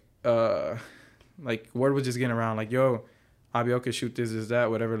like word was just getting around, like, yo, Abiel could shoot this, that,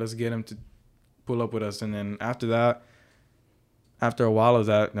 whatever, let's get him to pull up with us. And then after that, after a while of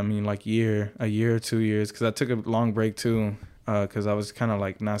that, I mean, like a year or 2 years, because I took a long break too, because I was kind of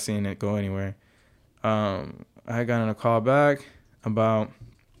like not seeing it go anywhere. I had gotten a call back about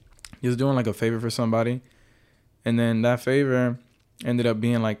just doing like a favor for somebody. And then that favor ended up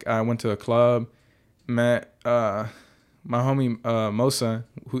being like, I went to a club, met my homie Mosa,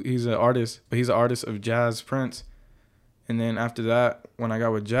 he's an artist, but he's an artist of Jazz Prince. And then after that, when I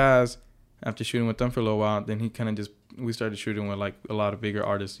got with Jazz, after shooting with them for a little while, then we started shooting with like a lot of bigger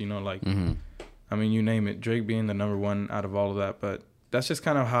artists, you know, like, I mean, you name it, Drake being the number one out of all of that. But that's just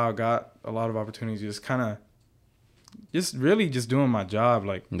kind of how I got a lot of opportunities, just kind of just really just doing my job.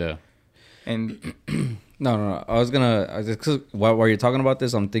 Like, yeah. And no. Cause while you're talking about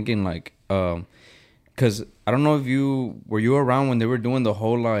this, I'm thinking like, cause I don't know if were you around when they were doing the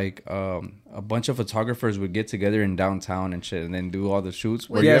whole like, a bunch of photographers would get together in downtown and shit and then do all the shoots.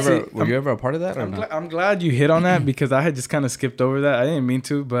 Were you ever a part of that? I'm glad you hit on that because I had just kind of skipped over that. I didn't mean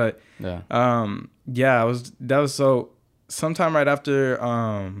to, but that was so sometime right after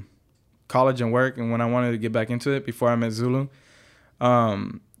college and work, and when I wanted to get back into it before I met Zulu, I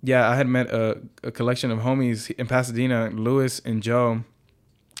had met a collection of homies in Pasadena, Louis and Joe.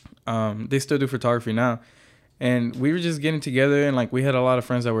 They still do photography now. And we were just getting together, and like we had a lot of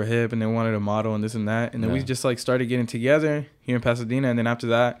friends that were hip and they wanted to model and this and that. And then we just like started getting together here in Pasadena. And then after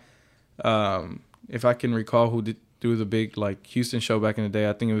that, if I can recall who do the big like Houston show back in the day,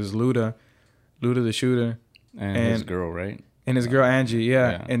 I think it was Luda the Shooter. And his girl, right? And his girl Angie,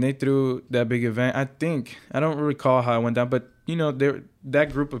 yeah. And they threw that big event. I don't really recall how it went down, but you know,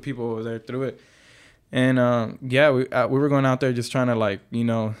 that group of people over there threw it. And we were going out there just trying to like, you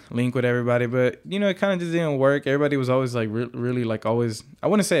know, link with everybody, but you know, it kind of just didn't work. Everybody was always like really like always, I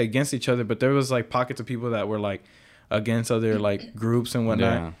wouldn't say against each other, but there was like pockets of people that were like against other like groups and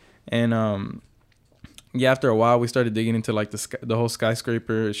whatnot. And after a while we started digging into like the whole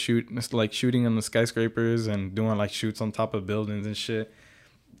skyscraper shooting on the skyscrapers and doing like shoots on top of buildings and shit,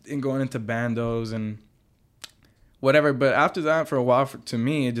 and going into bandos and whatever. But after that, for a while, to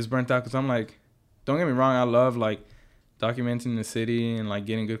me, it just burnt out because I'm like, don't get me wrong, I love like documenting the city and like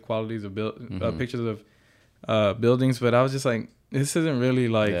getting good qualities of pictures of buildings, but I was just like, this isn't really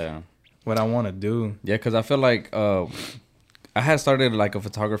like what I want to do. Yeah, because I feel like I had started like a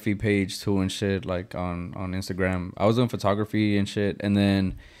photography page too and shit, like on Instagram. I was doing photography and shit, and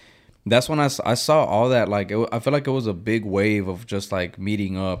then that's when I saw all that. Like I feel like it was a big wave of just like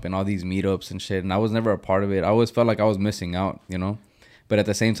meeting up and all these meetups and shit, and I was never a part of it. I always felt like I was missing out, you know. But at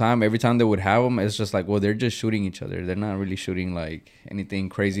the same time, every time they would have them, it's just like, well, they're just shooting each other. They're not really shooting like anything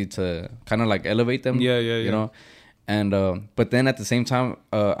crazy to kind of like elevate them. Yeah. You know? And, but then at the same time,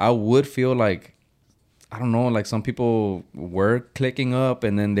 I would feel like, I don't know, like some people were clicking up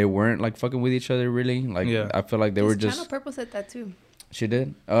and then they weren't like fucking with each other really. Like, I feel like they were just. Channel Purple said that too. She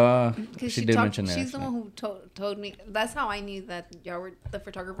did? She did mention that. She's the one who told me. That's how I knew that the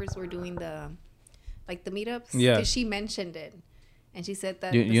photographers were doing the meetups. Yeah. Because she mentioned it. And she said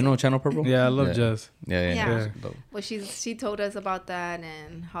that you know Channel Purple? Yeah, I love Jess. Yeah. Well, she told us about that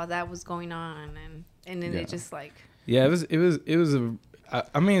and how that was going on, and then it just like it was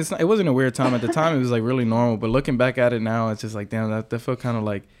I mean it wasn't a weird time at the time. It was like really normal, but looking back at it now, it's just like damn, that felt kind of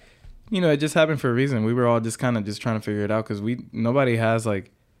like, you know, it just happened for a reason. We were all just kind of just trying to figure it out because nobody has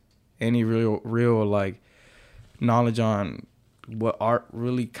like any real like knowledge on what art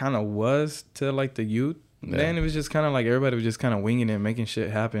really kind of was to like the youth. Yeah. Then it was just kind of like everybody was just kind of winging it, making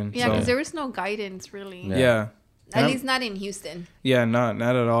shit happen. Yeah, because there was no guidance really. Yeah. At least not in Houston. Yeah, not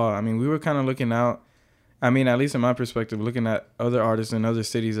at all. I mean, we were kind of looking out. I mean, at least in my perspective, looking at other artists in other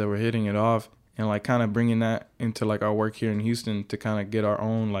cities that were hitting it off and like kind of bringing that into like our work here in Houston to kind of get our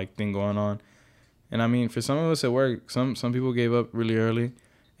own like thing going on. And I mean, for some of us it worked. Some people gave up really early,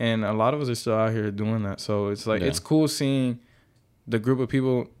 and a lot of us are still out here doing that. So it's like it's cool seeing the group of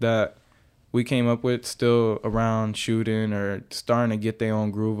people that we came up with still around shooting or starting to get their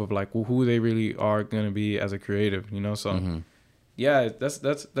own groove of like who they really are going to be as a creative, you know? So yeah,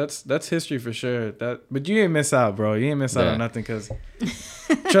 that's history for sure. But you didn't miss out, bro. You didn't miss out on nothing because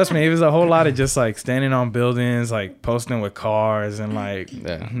trust me, it was a whole lot of just like standing on buildings, like posting with cars and like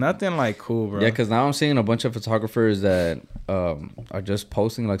nothing like cool, bro. Yeah, because now I'm seeing a bunch of photographers that are just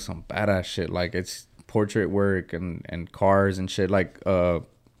posting like some badass shit. Like it's portrait work and cars and shit. Like,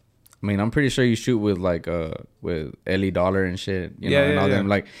 I mean, I'm pretty sure you shoot with like with Ellie Dollar and shit, you know, and all them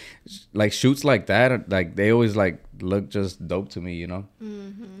like shoots like that. Like they always like look just dope to me, you know.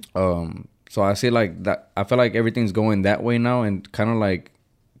 So I see like that. I feel like everything's going that way now, and kind of like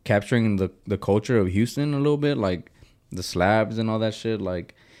capturing the culture of Houston a little bit, like the slabs and all that shit.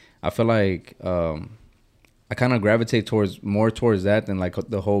 Like I feel like I kind of gravitate towards that than like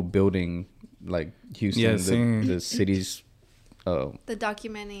the whole building, like Houston, the city's. The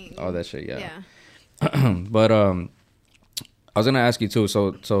documenting all that shit, yeah. But I was gonna ask you too.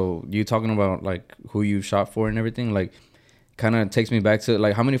 So you talking about like who you shot for and everything, like kind of takes me back to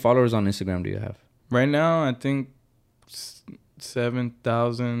like how many followers on Instagram do you have right now? I think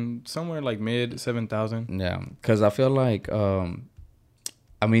 7,000, somewhere like mid 7,000. Yeah, because I feel like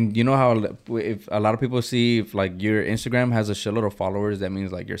I mean, you know how if a lot of people see if like your Instagram has a shitload of followers, that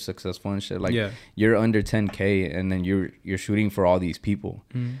means like you're successful and shit. Like you're under 10K and then you're shooting for all these people.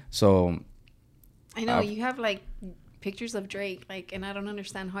 So I know you have like pictures of Drake, like, and I don't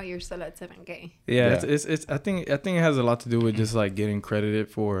understand how you're still at 7K. Yeah. It's I think it has a lot to do with just like getting credited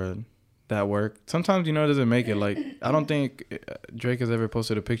for that work. Sometimes, you know, it doesn't make it. Like, I don't think Drake has ever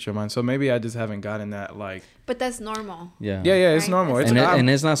posted a picture of mine, so maybe I just haven't gotten that, like. But that's normal. Yeah, it's normal. And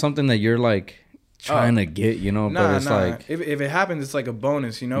it's not something that you're like trying to get, you know. But it's like if it happens, it's like a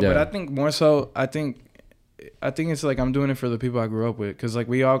bonus, you know. But I think more so, I think it's like I'm doing it for the people I grew up with, because like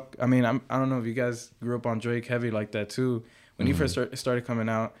we all. I mean, I don't know if you guys grew up on Drake heavy like that too. When he first started coming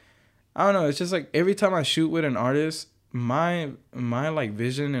out, I don't know. It's just like every time I shoot with an artist, my like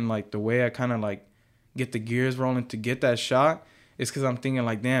vision and like the way I kind of like get the gears rolling to get that shot is because I'm thinking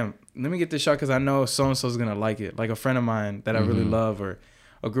like, damn, let me get this shot because I know so and so's gonna like it. Like a friend of mine that I really love, or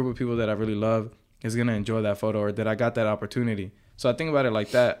a group of people that I really love is gonna enjoy that photo, or that I got that opportunity. So I think about it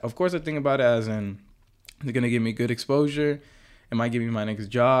like that. Of course, I think about it as in it's gonna give me good exposure. It might give me my next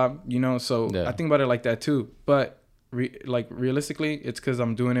job, you know. So I think about it like that too. But realistically, it's because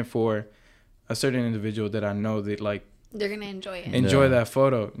I'm doing it for a certain individual that I know that like. They're gonna enjoy it. Enjoy that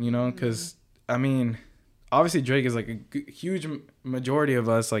photo, you know, because I mean, obviously Drake is like a huge majority of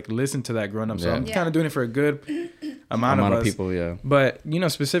us like listen to that growing up. So I'm kind of doing it for a good amount of us. People, yeah. But you know,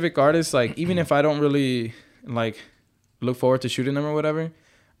 specific artists, like even if I don't really like look forward to shooting them or whatever,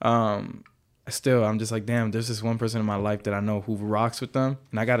 still I'm just like, damn, there's this one person in my life that I know who rocks with them,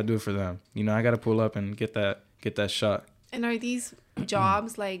 and I got to do it for them. You know, I got to pull up and get that shot. And are these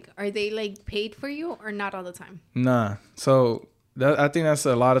jobs like, are they like paid for you or not all the time? Nah. So I think that's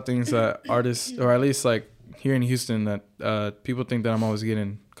a lot of things that artists, or at least like here in Houston, that people think that I'm always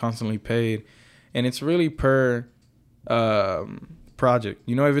getting constantly paid, and it's really per project.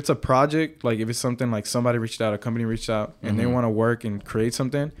 You know, if it's a project, like if it's something like somebody reached out, a company reached out, and they want to work and create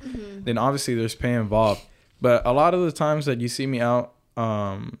something, then obviously there's pay involved. But a lot of the times that you see me out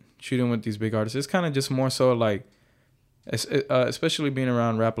shooting with these big artists, it's kind of just more so like, especially being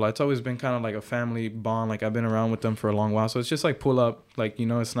around Rap A Lot, it's always been kind of like a family bond. Like I've been around with them for a long while, so it's just like pull up, like, you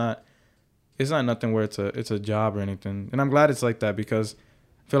know, it's not nothing where it's a job or anything. And I'm glad it's like that, because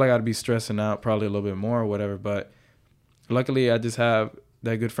I feel like I'd be stressing out probably a little bit more or whatever. But luckily I just have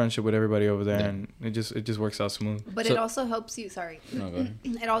that good friendship with everybody over there, and it just works out smooth. But it also helps you. Sorry. No, go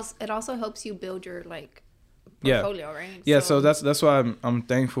ahead. It also helps you build your like portfolio, right? Yeah. So that's why I'm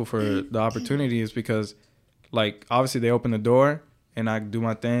thankful for the opportunity, is because. Like, obviously, they open the door, and I do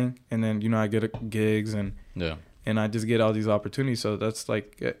my thing, and then, you know, I get gigs, and I just get all these opportunities. So that's,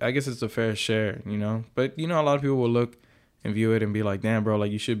 like, I guess it's a fair share, you know? But, you know, a lot of people will look and view it and be like, damn, bro,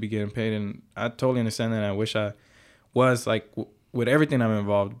 like, you should be getting paid. And I totally understand that, and I wish I was, like, with everything I'm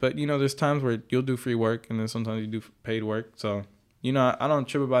involved. But, you know, there's times where you'll do free work, and then sometimes you do paid work. So, you know, I don't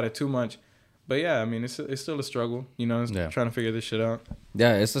trip about it too much. But, yeah, I mean, it's still a struggle, you know, trying to figure this shit out.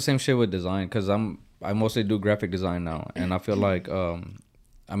 Yeah, it's the same shit with design, because I mostly do graphic design now, and I feel like,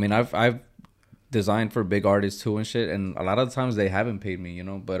 I mean, I've designed for big artists too and shit, and a lot of the times they haven't paid me, you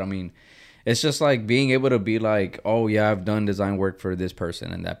know. But I mean, it's just like being able to be like, oh yeah, I've done design work for this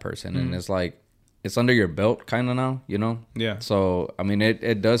person and that person, and it's like it's under your belt kind of now, you know. Yeah. So I mean,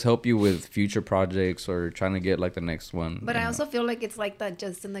 it does help you with future projects or trying to get like the next one. But I also feel like it's like that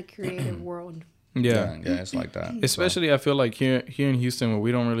just in the creative world. Yeah, it's like that. Especially, I feel like here in Houston, where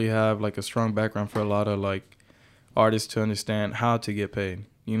we don't really have like a strong background for a lot of like artists to understand how to get paid.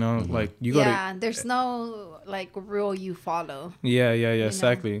 You know, like you go to there's no like rule you follow. Yeah,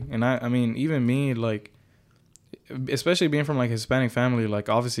 exactly. Know? And I mean, even me, like, especially being from like a Hispanic family, like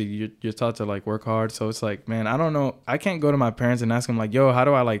obviously you're taught to like work hard. So it's like, man, I don't know. I can't go to my parents and ask them like, yo, how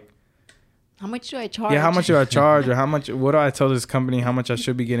do I like. How much do I charge? Yeah, how much do I charge, or what do I tell this company how much I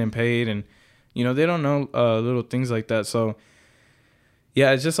should be getting paid? And you know, they don't know little things like that. So,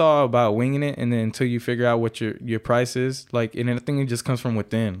 yeah, it's just all about winging it. And then until you figure out what your price is, like, and I think it just comes from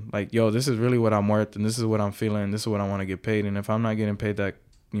within. Like, yo, this is really what I'm worth, and this is what I'm feeling. This is what I want to get paid. And if I'm not getting paid that,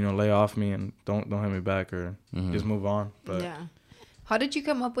 you know, lay off me and don't hit me back, or just move on. But yeah. How did you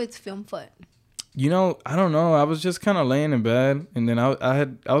come up with FilmFoot? You know, I don't know. I was just kind of laying in bed, and then I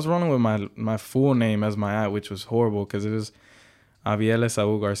was rolling with my full name as my ad, which was horrible because it was Aviel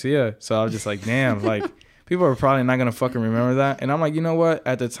Saúl Garcia. So I was just like, damn, like people are probably not gonna fucking remember that. And I'm like, you know what?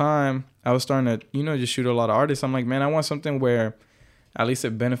 At the time, I was starting to, you know, just shoot a lot of artists. I'm like, man, I want something where at least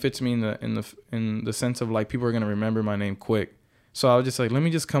it benefits me in the sense of like people are gonna remember my name quick. So I was just like, let me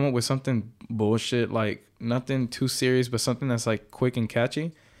just come up with something bullshit, like nothing too serious, but something that's like quick and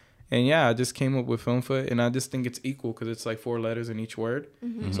catchy. And yeah, I just came up with Filmfoot, and I just think it's equal because it's like 4 letters in each word.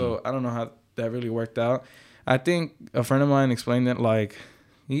 So I don't know how that really worked out. I think a friend of mine explained it like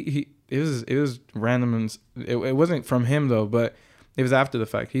it was random, and it wasn't from him though, but it was after the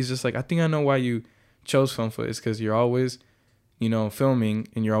fact. He's just like, I think I know why you chose Filmfoot. It's because you're always, you know, filming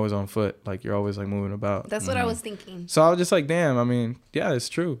and you're always on foot, like you're always like moving about. That's what I was thinking. So I was just like, damn. I mean, yeah, it's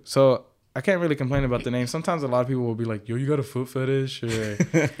true. So I can't really complain about the name. Sometimes a lot of people will be like, yo, you got a foot fetish? Or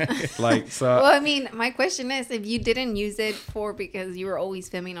like, so. Well, I mean, my question is, if you didn't use it because you were always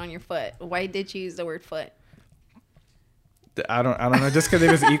filming on your foot, why did you use the word foot? I don't know. Just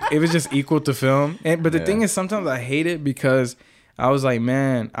because it was just equal to film. But the thing is, sometimes I hate it because I was like,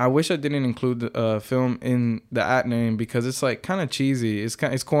 man, I wish I didn't include the film in the at name because it's like kind of cheesy.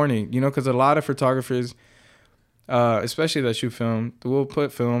 It's corny, you know, because a lot of photographers, especially that shoot film, will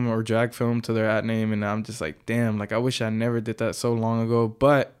put film or drag film to their at name, and I'm just like, damn, like I wish I never did that so long ago,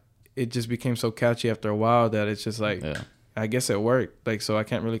 but it just became so catchy after a while that it's just like, I guess it worked, like, so I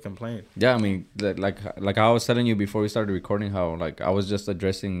can't really complain. Yeah, I mean, like I was telling you before we started recording, how like I was just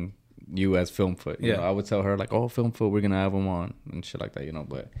addressing you as Filmfoot. You know, I would tell her like, oh, Filmfoot, we're gonna have him on and shit like that, you know.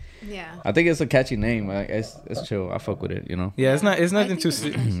 But yeah, I think it's a catchy name. Like, it's chill. I fuck with it, you know. Yeah, it's nothing too.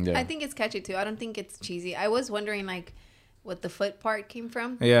 I think it's catchy too. I don't think it's cheesy. I was wondering like what the foot part came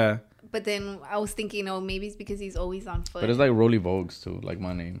from. Yeah. But then I was thinking, oh, maybe it's because he's always on foot. But it's like Rolly Vogues too, like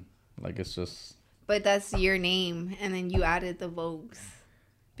my name. Like it's just. But that's your name, and then you added the Vogues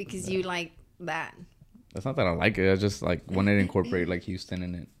because you like that. It's not that I like it. I just like wanted to incorporate like Houston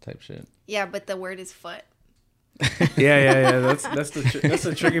in it type shit. Yeah, but the word is foot. Yeah. That's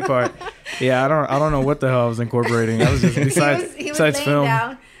the tricky part. Yeah, I don't know what the hell I was incorporating. I was just besides he was laying film.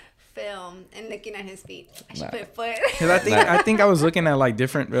 down, film, and looking at his feet. I should put foot. Because I think I was looking at like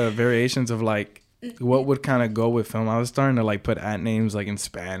different variations of like what would kind of go with film. I was starting to like put at names like in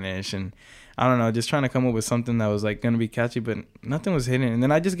Spanish, and I don't know, just trying to come up with something that was like gonna be catchy, but nothing was hitting. And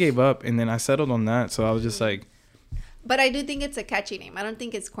then I just gave up, and then I settled on that. So I was just like. But I do think it's a catchy name. I don't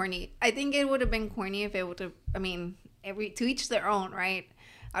think it's corny. I think it would have been corny if it would have. I mean, to each their own, right?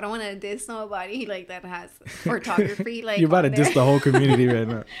 I don't want to diss nobody like that has photography. Like you're about to diss the whole community right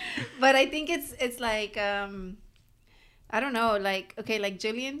now. But I think it's like I don't know, like okay, like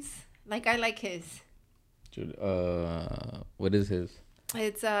Julian's. Like I like his. What is his?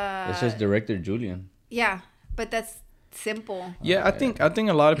 It's just director Julian. Yeah, but that's simple. Yeah, I think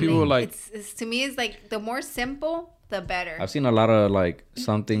a lot of people like. It's to me, it's like the more simple, the better. I've seen a lot of like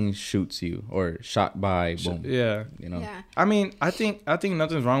something shoots you or shot by boom. Yeah, you know. Yeah. I mean, I think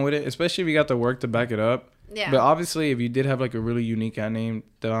nothing's wrong with it, especially if you got the work to back it up. Yeah. But obviously, if you did have like a really unique ad name,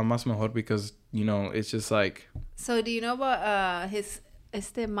 then más mejor because you know it's just like. So do you know about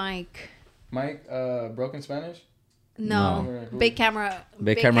Mike? Mike, broken Spanish. No. Big camera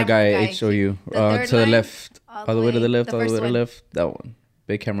guy HOU to the left, all the way to the left, all the way to the left. That one,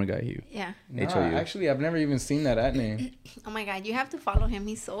 big camera guy HOU. Yeah. No, actually, I've never even seen that at name. Oh my god, you have to follow him.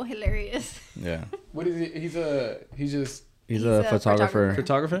 He's so hilarious. Yeah. What is he? He's a photographer.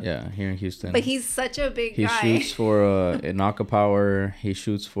 Photographer? Yeah, here in Houston. But he's such a big guy. He shoots for Inaka Power. He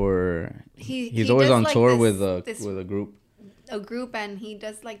shoots for. He's always on like tour with a group. A group, and he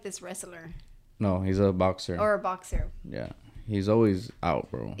does like this wrestler. No, he's a boxer. Or a boxer. Yeah. He's always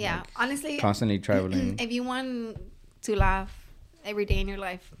out, bro. Yeah. Like, honestly. Constantly traveling. If you want to laugh every day in your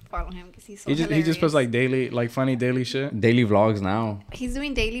life, follow him because he's so hilarious. He just puts like daily, like funny daily shit. Daily vlogs now. He's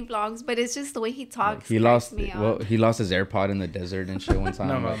doing daily vlogs, but it's just the way he talks. He lost his AirPod in the desert and shit one time.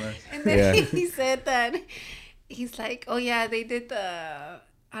 No, man. And then he said that he's like, oh yeah, they did the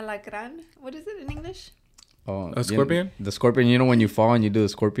alacrán. What is it in English? Oh, a scorpion? The scorpion. You know when you fall and you do the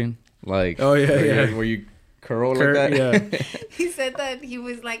scorpion? Like, oh yeah, where you curl like that. Yeah. He said that he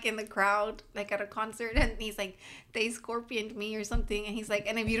was like in the crowd, like at a concert, and he's like, they scorpioned me or something, and he's like,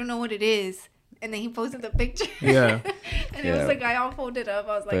 and if you don't know what it is, and then he posted the picture. Yeah. And it was like I all folded up.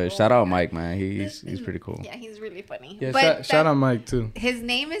 I was like, oh, shout out Mike, man. He's pretty cool. Yeah, he's really funny. Yeah, but shout out Mike too. His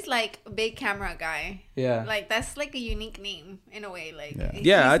name is like Big Camera Guy. Yeah. Like that's like a unique name in a way. Like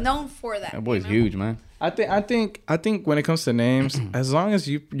he's known for that. That boy's huge, man. I think when it comes to names, as long as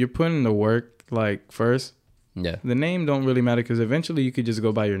you're putting the work like first, yeah, the name don't really matter because eventually you could just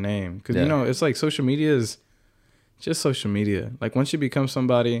go by your name because you know it's like social media is just social media. Like once you become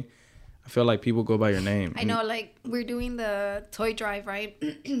somebody, I feel like people go by your name. I know, like we're doing the toy drive, right?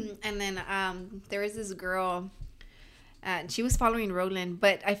 And then there is this girl, and she was following Roland,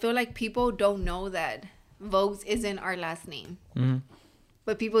 but I feel like people don't know that Vogues isn't our last name,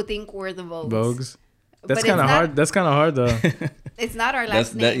 but people think we're the Vogues. That's kind of hard. That's kind of hard though. It's not our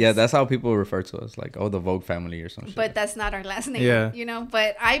last name. Yeah, that's how people refer to us, like, oh, the Vogue family or something. But that's not our last name. Yeah. You know,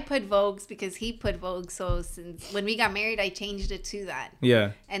 but I put Vogues because he put Vogue. So since when we got married, I changed it to that.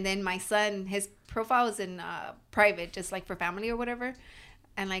 Yeah. And then my son, his profile is in private, just like for family or whatever,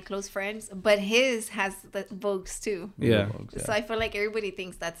 and like close friends. But his has the Vogues too. Yeah. Vogues, yeah. So I feel like everybody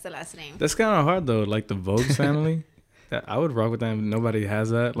thinks that's the last name. That's kind of hard though. Like the Vogue family, I would rock with them. Nobody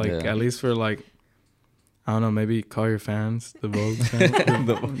has that. Like at least for like, I don't know. Maybe call your fans the Vogue fam.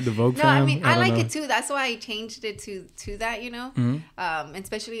 the Vogue No, fam. I mean I like know. it too. That's why I changed it to that. You know,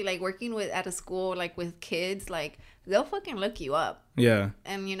 especially like working with at a school like with kids, like they'll fucking look you up. Yeah.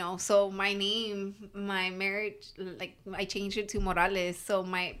 And you know, so my name, my marriage, like I changed it to Morales. So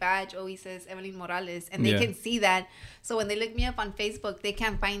my badge always says Evelyn Morales, and they can see that. So when they look me up on Facebook, they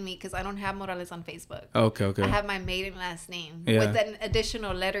can't find me because I don't have Morales on Facebook. Okay. I have my maiden last name with an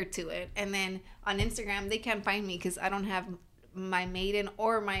additional letter to it, and then on Instagram they can't find me because I don't have my maiden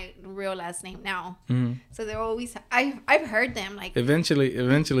or my real last name now. So they're always I've heard them like Eventually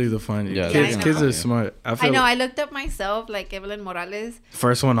they'll find you. Yeah, kids are smart. I know. I looked up myself like Evelyn Morales.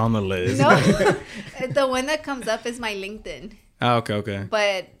 First one on the list. No, the one that comes up is my LinkedIn. Okay.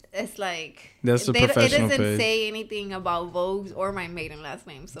 But it's like That's a it professional doesn't page. say anything about Vogues or my maiden last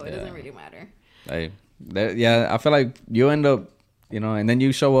name, so it doesn't really matter. I feel like you end up, you know, and then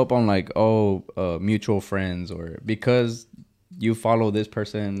you show up on like, mutual friends or because you follow this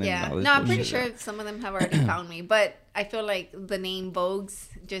person. Yeah. And all this No, I'm pretty bullshit. sure some of them have already found me, but I feel like the name Vogues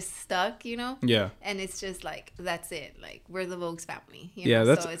just stuck, you know? Yeah. And it's just like, that's it. Like, we're the Vogues family. You Yeah, know?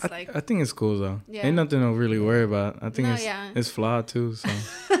 that's. So it's I think it's cool though. Yeah. Ain't nothing to really worry about. I think No, it's flawed too. So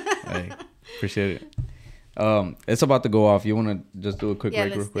Hey, appreciate it. It's about to go off. You want to just do a quick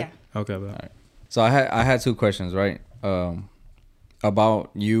break real quick? Yeah. okay, but All right. So I had two questions, right?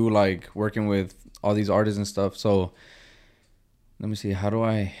 About you like working with all these artists and stuff. So let me see.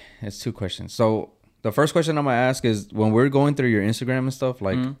 It's two questions. So the first question I'm gonna ask is when we're going through your Instagram and stuff,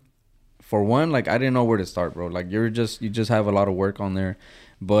 like for one, like I didn't know where to start, bro. Like you just have a lot of work on there,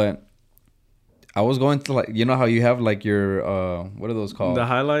 but I was going to like, you know how you have like your what are those called? the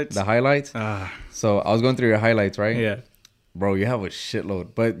highlights. The highlights. So I was going through your highlights, right? Yeah. Bro, you have a shitload,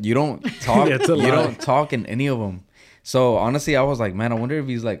 but you don't talk. Yeah, it's a you lot. don't talk in any of them. So honestly, I was like, man, I wonder if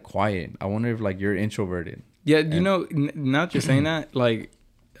he's like quiet. I wonder if like you're introverted. Yeah, you know, now that you're saying that, like,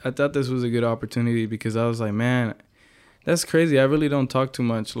 I thought this was a good opportunity because I was like, man, that's crazy. I really don't talk too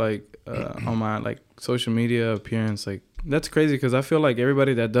much, like, on my, like, social media appearance. Like, that's crazy because I feel like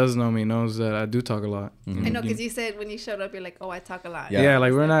everybody that does know me knows that I do talk a lot. I know, because you said when you showed up, you're like, oh, I talk a lot. Yeah,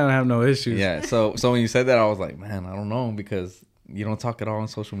 like, we're not going to have no issues. Yeah. So when you said that, I was like, man, I don't know because you don't talk at all on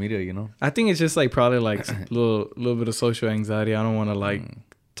social media, you know? I think it's just, like, probably, like, a little bit of social anxiety. I don't want to, like,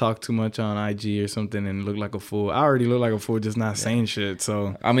 talk too much on IG or something and look like a fool. I already look like a fool just not saying shit.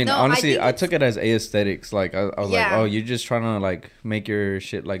 So I mean, No, honestly, I I took it as aesthetics. Like I was like, Yeah. oh, you're just trying to like make your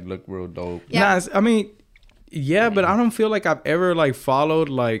shit like look real dope. Yeah. I mean, yeah, but I don't feel like I've ever like followed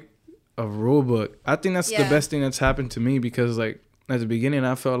like a rule book. I think that's the Yeah. best thing that's happened to me because like at the beginning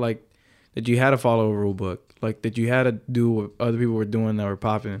I felt like that you had to follow a rule book, like that you had to do what other people were doing that were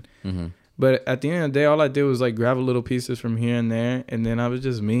popping. Mm-hmm. But at the end of the day, all I did was like grab little pieces from here and there, and then I was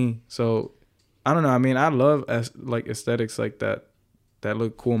just me. So I don't know. I mean, I love like aesthetics like that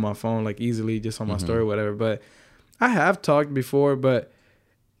look cool on my phone, like easily just on my story or whatever. But I have talked before, but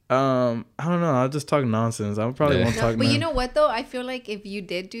I don't know. I'll just talk nonsense. I probably won't No, talk. but you know what though? I feel like if you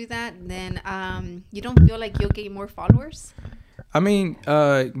did do that, then you don't feel like you'll get more followers. I mean,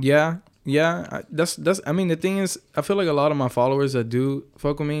 yeah. That's. I mean, the thing is, I feel like a lot of my followers that do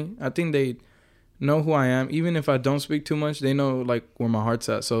fuck with me, I think they know who I am. Even if I don't speak too much, they know like where my heart's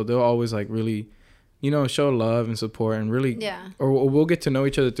at. So they'll always like really, show love and support and really. Yeah. Or we'll get to know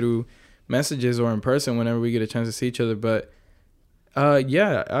each other through messages or in person whenever we get a chance to see each other. But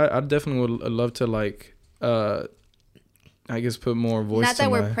yeah, I definitely would love to like I guess put more voice. Not that to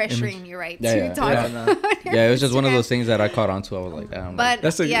we're my pressuring image. you, right? Yeah, to yeah. talk Yeah, on your Yeah, it was just one of Instagram. those things that I caught on to. I was like, damn. But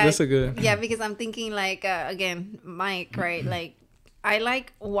That's a good. Yeah, because I'm thinking like again, Mike, right? Like I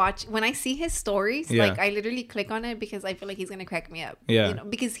like watch when I see his stories. Yeah. Like I literally click on it because I feel like he's gonna crack me up. Yeah. You know,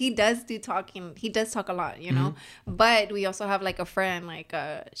 because he does do talking. He does talk a lot. You know. But we also have like a friend. Like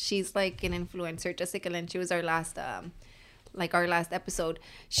she's like an influencer, Jessica Lynn. She was our last our last episode.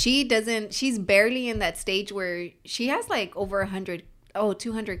 She's barely in that stage where she has like over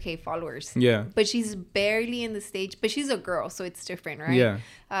 200K followers. Yeah. But she's barely in the stage, but she's a girl, so it's different, right?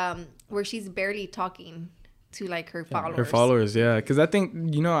 Yeah. Where she's barely talking to like her followers. Her followers, yeah. Because I think,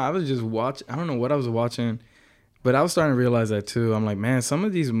 I was just I don't know what I was watching, but I was starting to realize that too. I'm like, man, some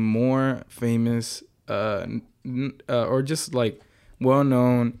of these more famous or just like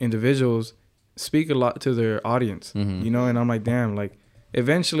well-known individuals speak a lot to their audience, you know. And I'm like, damn, like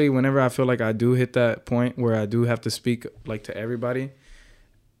eventually whenever I feel like I do hit that point where I do have to speak like to everybody,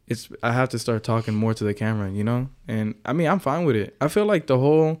 I have to start talking more to the camera, you know. And I mean, I'm fine with it. I feel like the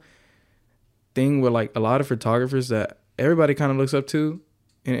whole thing with like a lot of photographers that everybody kind of looks up to,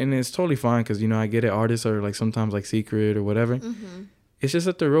 and it's totally fine because, you know, I get it, artists are like sometimes like secret or whatever. It's just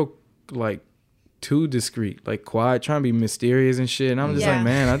that they're real like too discreet, like quiet, trying to be mysterious and shit. And I'm just like,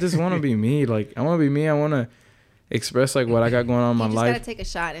 man, I just want to be me. Like, I want to be me. I want to express like what I got going on in my life. You just gotta take a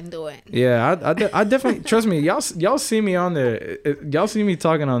shot and do it. Yeah, I definitely trust me. Y'all see me on there. Y'all see me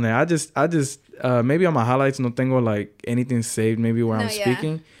talking on there. I just maybe on my highlights no tengo like anything saved maybe where I'm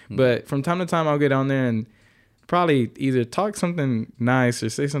speaking, but from time to time I'll get on there and probably either talk something nice or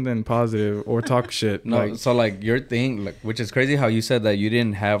say something positive or talk shit. No, like, so like your thing, like, which is crazy how you said that you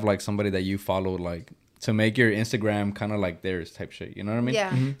didn't have like somebody that you followed like to make your Instagram kind of like theirs type shit. You know what I mean?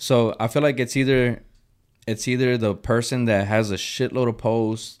 Yeah. So I feel like it's either the person that has a shitload of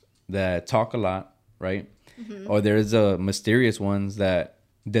posts that talk a lot, right? Or there's the mysterious ones that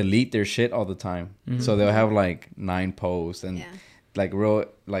delete their shit all the time. So they'll have like 9 posts and like real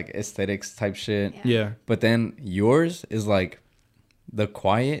like aesthetics type shit. Yeah. But then yours is like the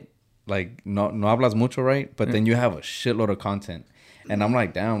quiet, like no hablas mucho, right? But then you have a shitload of content. And I'm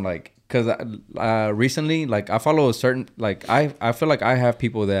like, damn, like, because recently, like, I follow a certain, like, I feel like I have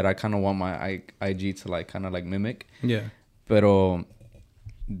people that I kind of want my IG to, like, kind of, like, mimic. Yeah. But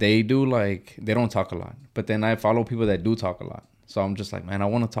they do, like, they don't talk a lot. But then I follow people that do talk a lot. So I'm just like, man, I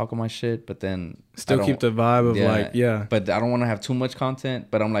want to talk on my shit, but then... Still keep the vibe of, like, yeah. But I don't want to have too much content.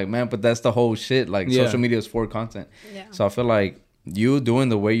 But I'm like, man, but that's the whole shit. Like, social media is for content. Yeah. So I feel like you doing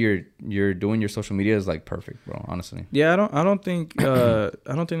the way you're doing your social media is like perfect, bro, honestly. Yeah, I don't think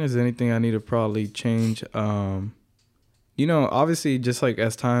there's anything I need to probably change. You know, obviously just like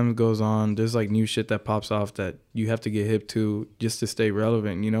as time goes on, there's like new shit that pops off that you have to get hip to just to stay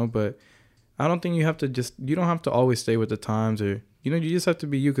relevant, you know, but I don't think you don't have to always stay with the times, or, you know, you just have to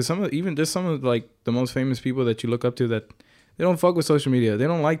be you, because there's some of like the most famous people that you look up to that they don't fuck with social media. They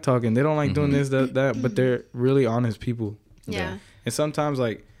don't like talking. They don't like doing this, that, but they're really honest people. Yeah. And sometimes,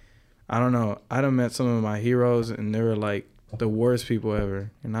 like, I don't know, I done met some of my heroes and they were like the worst people ever.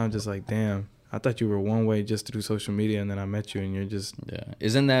 And I'm just like, damn, I thought you were one way just through social media, and then I met you and you're just... Yeah.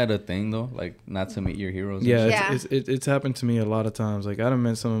 Isn't that a thing, though? Like, not to meet your heroes? Yeah, it's happened to me a lot of times. Like, I done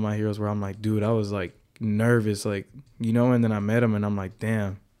met some of my heroes where I'm like, dude, I was like nervous, like, you know, and then I met him and I'm like,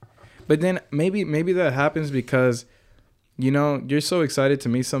 damn. But then maybe that happens because... You know, you're so excited to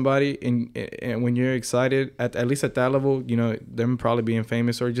meet somebody, and when you're excited, at least at that level, you know, them probably being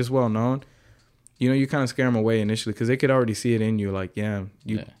famous or just well known, you know, you kind of scare them away initially because they could already see it in you. Like,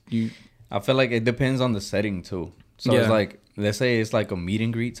 you. I feel like it depends on the setting too. So it's like, let's say it's like a meet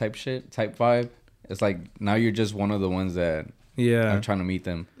and greet type vibe. It's like now you're just one of the ones that are trying to meet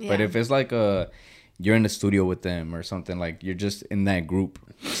them. Yeah. But if it's like you're in the studio with them or something, like you're just in that group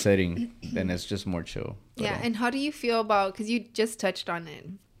setting, then it's just more chill. Yeah. And how do you feel about, because you just touched on it,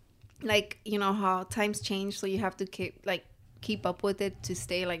 like, you know, how times change, so you have to keep up with it to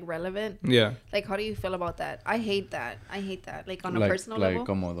stay like relevant. Yeah. Like, how do you feel about that? I hate that. Like on a personal level.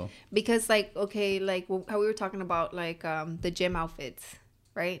 Cómodo. Because like, okay, like how we were talking about like the gym outfits,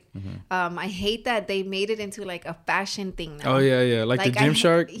 right? I hate that they made it into like a fashion thing now. Oh yeah. Like the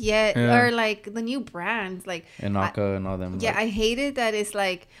Gymshark. Yeah, or like the new brands like Inaka and all them. Yeah, I hate it that it's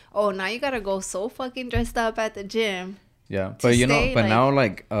like, oh, now you gotta go so fucking dressed up at the gym. Yeah, but you know, but now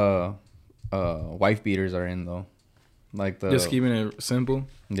like wife beaters are in though. Like just keeping it simple.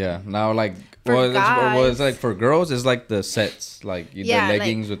 Yeah, now like it's like for girls, it's like the sets, like the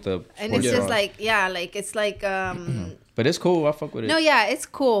leggings with the, and it's just like it's like But it's cool. I fuck with it. No, yeah, it's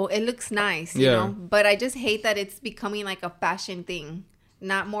cool. It looks nice, you know. But I just hate that it's becoming like a fashion thing,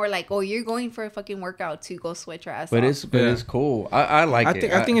 not more like, oh, you're going for a fucking workout to go sweat your ass off. It's cool. I like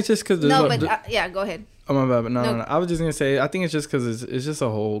it. I think it's just because no, but go ahead. Oh my bad, but no. I was just gonna say, I think it's just because it's just a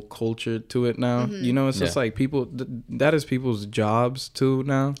whole culture to it now. You know, it's just like people that is people's jobs too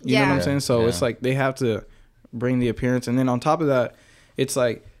now. You know what I'm saying? So it's like they have to bring the appearance, and then on top of that, it's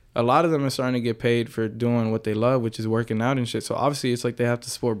like a lot of them are starting to get paid for doing what they love, which is working out and shit. So obviously, it's like they have to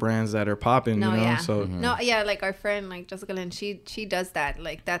support brands that are popping. You know, so like our friend like Jessica Lynn, she does that.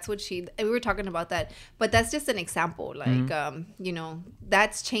 Like that's what we were talking about that, but that's just an example. Like you know,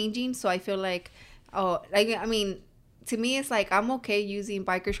 that's changing. So I feel like. Oh, I mean, to me, it's like I'm okay using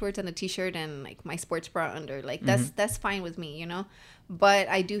biker shorts and a t-shirt and like my sports bra under. Like that's fine with me, you know. But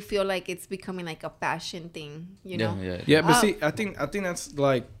I do feel like it's becoming like a fashion thing, you know. Yeah. But see, I think that's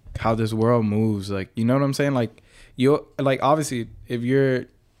like how this world moves. Like, you know what I'm saying? Like, you like, obviously, if you're,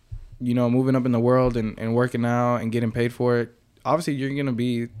 you know, moving up in the world and working out and getting paid for it, obviously you're gonna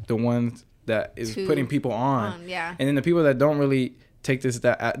be the ones that is putting people on. Yeah. And then the people that don't really take this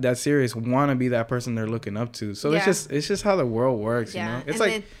that serious want to be that person they're looking up to. So it's just how the world works. You know, it's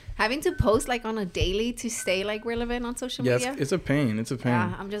and like having to post like on a daily to stay like relevant on social media. It's a pain. It's a pain.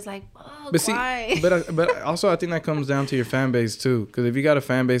 Yeah, I'm just like, oh, but why? See, but also I think that comes down to your fan base too. Because if you got a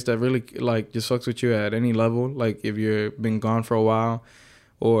fan base that really like just fucks with you at any level, like if you've been gone for a while,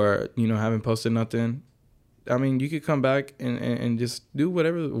 or you know haven't posted nothing, I mean you could come back and just do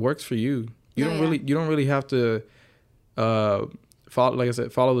whatever works for you. You don't really have to follow, like I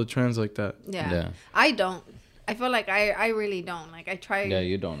said, follow the trends like that. Yeah. I don't. I feel like I really don't. Like I try. Yeah,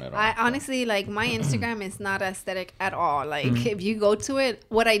 you don't at all. I honestly, like, my Instagram is not aesthetic at all. Like if you go to it,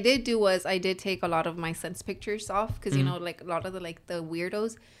 what I did do was I did take a lot of my son's pictures off because you know, like a lot of the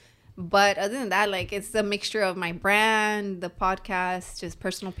weirdos. But other than that, like it's a mixture of my brand, the podcast, just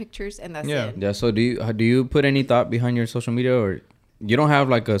personal pictures, and that's it. Yeah. So do you put any thought behind your social media, or you don't have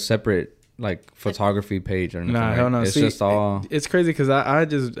like a separate like photography page or anything? Nah, right? hell no. It's See, just all. It's crazy because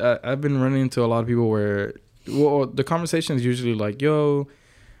I've been running into a lot of people where, well, the conversation is usually like, yo,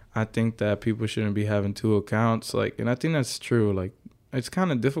 I think that people shouldn't be having 2 accounts. Like, and I think that's true. Like, it's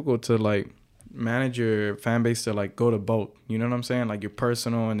kind of difficult to like manage your fan base to like go to both. You know what I'm saying? Like your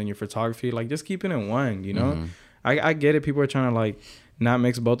personal and then your photography. Like just keep it in one. You know, I get it. People are trying to like not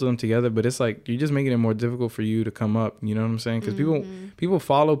mix both of them together, but it's like you're just making it more difficult for you to come up. You know what I'm saying? Because people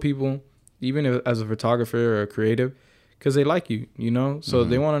follow people, even if, as a photographer or a creative, because they like you. You know, so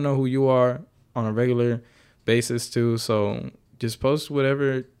they want to know who you are on a regular basis too. So just post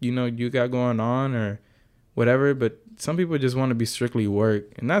whatever you know you got going on or whatever. But some people just want to be strictly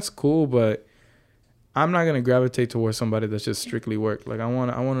work, and that's cool. But I'm not gonna gravitate towards somebody that's just strictly work. Like I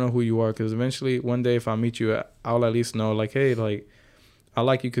want to know who you are, because eventually one day if I meet you, I'll at least know like, hey, like I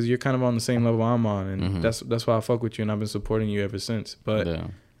like you because you're kind of on the same level I'm on, and that's why I fuck with you, and I've been supporting you ever since. But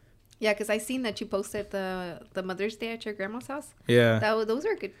yeah, because I seen that you posted the Mother's Day at your grandma's house. Yeah, those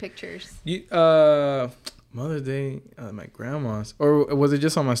are good pictures. You Mother's Day at my grandma's, or was it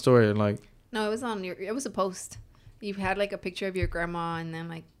just on my story? Like no, it was on your. It was a post. You had like a picture of your grandma and then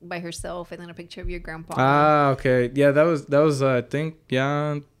like by herself and then a picture of your grandpa. Ah, okay. Yeah, that was I think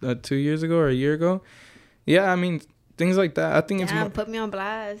 2 years ago or a year ago. Yeah, I mean things like that. I think it's more... put me on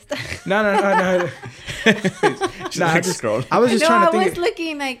blast. No. I was just trying to think. I was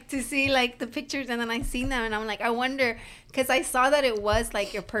looking like to see like the pictures and then I seen them and I'm like, I wonder, because I saw that it was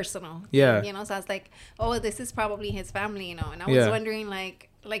like your personal. Yeah. You know, so I was like, oh, this is probably his family, you know, and I was wondering like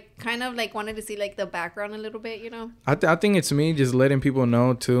kind of like wanted to see like the background a little bit, you know. I think it's me just letting people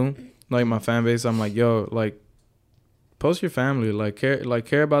know too, like my fan base. I'm like, yo, like post your family, like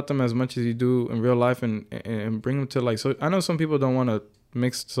care about them as much as you do in real life, and bring them to like. So I know some people don't want to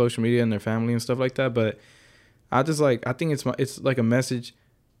mix social media and their family and stuff like that, but I just like, I think it's like a message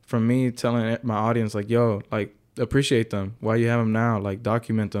from me telling my audience like, yo, like appreciate them while you have them now, like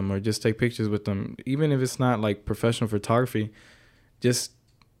document them or just take pictures with them, even if it's not like professional photography. Just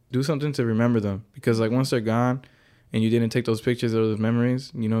do something to remember them, because like once they're gone and you didn't take those pictures or those memories,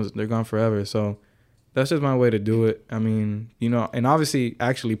 you know, they're gone forever. So that's just my way to do it. I mean, you know, and obviously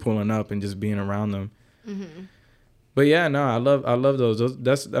actually pulling up and just being around them. But yeah, no, I love those.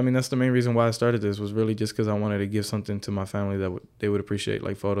 That's the main reason why I started this, was really just because I wanted to give something to my family that they would appreciate,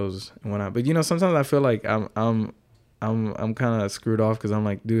 like photos and whatnot. But you know, sometimes I feel like I'm kind of screwed off, because I'm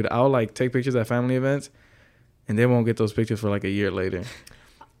like, dude, I'll like take pictures at family events and they won't get those pictures for like a year later.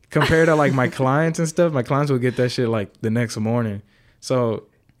 Compared to like my clients and stuff, my clients will get that shit like the next morning. So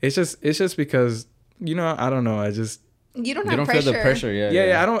it's just because, you know, I don't know. I just you don't feel the pressure.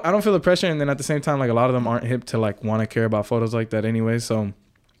 Yeah. I don't feel the pressure, and then at the same time, like a lot of them aren't hip to like want to care about photos like that anyway. So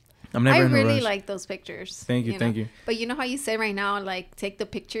I'm never. I really like those pictures. Thank you. But you know how you say right now, like take the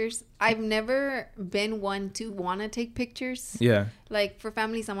pictures. I've never been one to want to take pictures. Yeah. Like for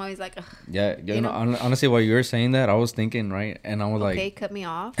families, I'm always like, ugh. Yeah. You know, honestly, while you were saying that, I was thinking, right, and I was like, okay, cut me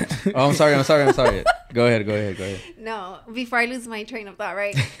off. Oh, I'm sorry. Go ahead. No, before I lose my train of thought,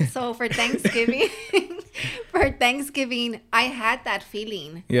 right? So for Thanksgiving, I had that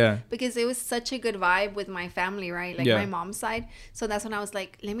feeling. Yeah. Because it was such a good vibe with my family, right? Like my mom's side. So that's when I was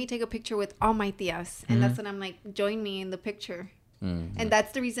like, let me take a picture with all my tias. And that's when I'm like, join me in the picture. And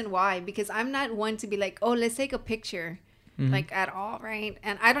that's the reason why. Because I'm not one to be like, oh, let's take a picture. Like at all, right?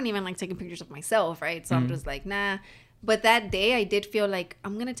 And I don't even like taking pictures of myself, right? So I'm just like, nah. But that day I did feel like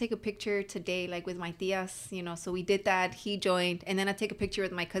I'm going to take a picture today, like with my tias, you know. So we did that. He joined. And then I take a picture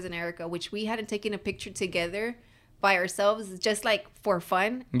with my cousin Erica, which we hadn't taken a picture together by ourselves, just like for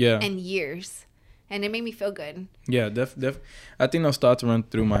fun. Yeah. And years. And it made me feel good. Yeah, I think those thoughts run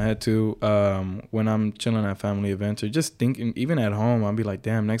through my head too. When I'm chilling at family events or just thinking, even at home, I'll be like,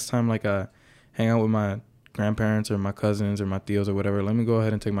 damn, next time like I hang out with my grandparents or my cousins or my tios or whatever, let me go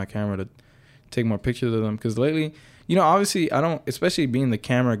ahead and take my camera to take more pictures of them. Because lately, you know, obviously I don't, especially being the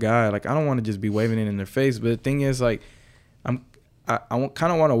camera guy, like I don't want to just be waving it in their face. But the thing is, like, I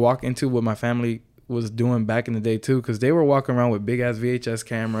kind of want to walk into what my family was doing back in the day too, because they were walking around with big ass VHS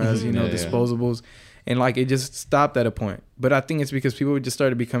cameras, you know, disposables, and like it just stopped at a point. But I think it's because people just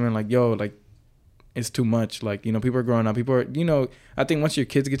started becoming like, yo, like it's too much. Like, you know, people are growing up. People are, you know, I think once your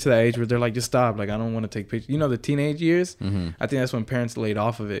kids get to that age where they're like, just stop. Like, I don't want to take pictures. You know, the teenage years. I think that's when parents laid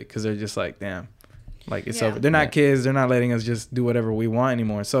off of it because they're just like, damn, like it's over. They're not kids. They're not letting us just do whatever we want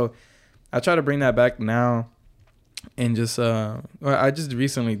anymore. So I try to bring that back now, and just I just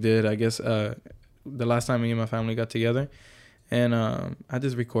recently did, I guess, the last time me and my family got together, and I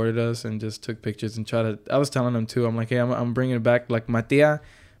just recorded us and just took pictures and I was telling them too, I'm like, hey, I'm bringing it back. Like my tia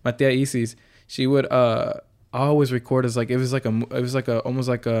Isis, she would always record us. Like it was like a almost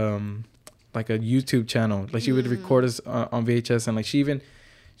like a YouTube channel. Like she would record us on VHS, and like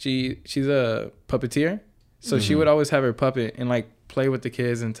she's a puppeteer, so she would always have her puppet and like play with the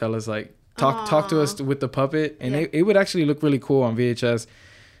kids and tell us like talk to us with the puppet, and it would actually look really cool on VHS.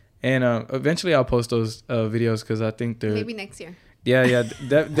 And eventually I'll post those videos because I think they're maybe next year. Yeah,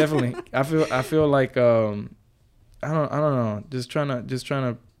 definitely. I feel like I don't know. Just trying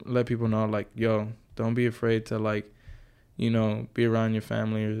to let people know, like, yo, don't be afraid to, like, you know, be around your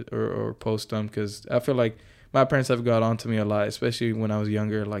family or post them, because I feel like my parents have got on to me a lot, especially when I was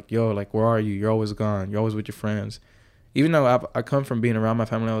younger. Like, yo, like, where are you? You're always gone. You're always with your friends. Even though I come from being around my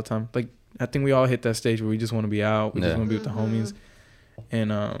family all the time, like, I think we all hit that stage where we just want to be out. We just want to be with the homies. And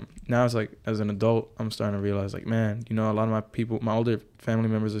now it's like, as an adult, I'm starting to realize, like, man, you know, a lot of my older family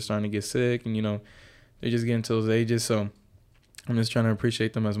members are starting to get sick, and, you know, they're just getting to those ages. So I'm just trying to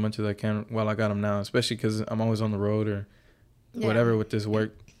appreciate them as much as I can while I got them now, especially because I'm always on the road or whatever with this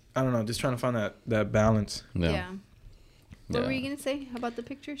work. I don't know, just trying to find that balance. Yeah. What were you going to say about the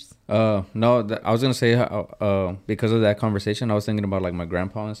pictures? No, I was going to say how, because of that conversation, I was thinking about, like, my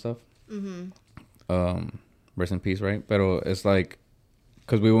grandpa and stuff. Rest in peace, right? But it's like,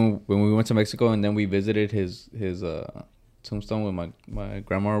 because when we went to Mexico and then we visited his tombstone with my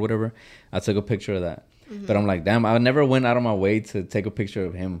grandma or whatever, I took a picture of that. But I'm like, damn, I never went out of my way to take a picture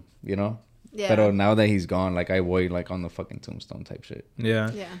of him, you know? Yeah. But now that he's gone, like, I voy, like, on the fucking tombstone type shit.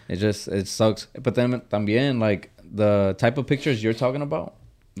 Yeah. It sucks. But then también, like, the type of pictures you're talking about,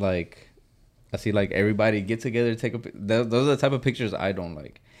 like, I see, like, everybody get together, take a those are the type of pictures I don't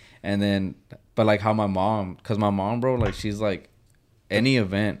like. And then, but, like, how my mom, bro, like, she's like, any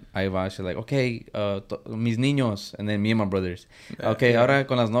event, I va, she's like, okay, mis niños, and then me and my brothers. Okay, ahora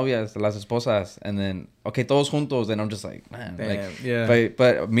con las novias, las esposas, and then, okay, todos juntos, and I'm just like, man. Damn, like,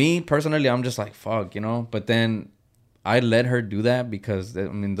 But me, personally, I'm just like, fuck, you know? But then I let her do that because, I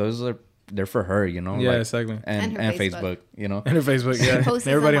mean, they're for her, you know? Yeah, like, exactly. And Facebook, you know? And her Facebook, yeah.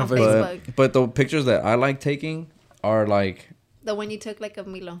 Everybody on Facebook. But the pictures that I like taking are, like... The one you took, like, of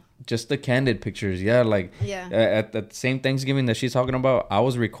Milo. Just the candid pictures, yeah. Like, at the same Thanksgiving that she's talking about, I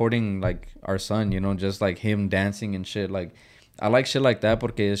was recording, like, our son, you know, just, like, him dancing and shit. Like, I like shit like that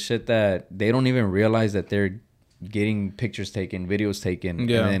porque it's shit that they don't even realize that they're getting pictures taken, videos taken.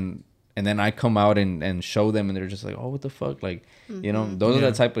 Yeah. And then I come out and show them, and they're just like, oh, what the fuck? Like, you know, those are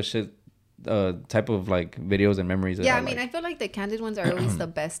the type of shit, type of, like, videos and memories that I mean, I feel like the candid ones are always the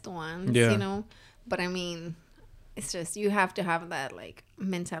best ones, you know? But, I mean... It's just, you have to have that, like,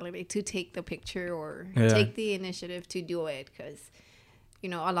 mentality to take the picture or take the initiative to do it. Because, you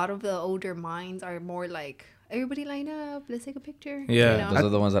know, a lot of the older minds are more like, everybody line up, let's take a picture. Yeah, you know? Those are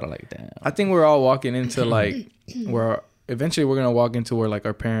the ones that are like, damn. I think we're all walking into, like, where eventually we're going to walk into where, like,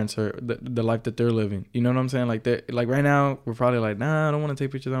 our parents are, the life that they're living. You know what I'm saying? Like, right now, we're probably like, nah, I don't want to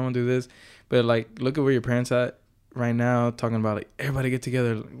take pictures. I want to do this. But, like, look at where your parents at right now, talking about, like, everybody get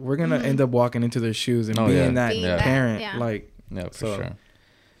together. We're gonna end up walking into their shoes and being that parent. Like, yeah, for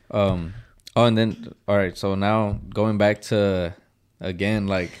sure. And then, all right, so now going back to, again,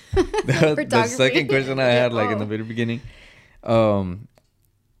 like, the second question I had, like, in the very beginning, in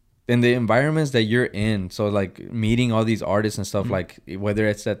the environments that you're in, so, like, meeting all these artists and stuff, like, whether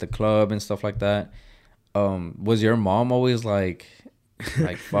it's at the club and stuff like that, was your mom always like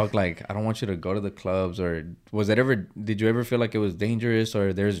fuck, like, I don't want you to go to the clubs? Or did you ever feel like it was dangerous,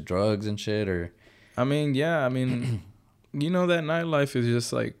 or there's drugs and shit? Or I mean, yeah, I mean, you know, that nightlife is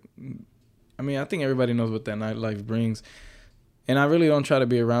just like, I mean, I think everybody knows what that nightlife brings. And I really don't try to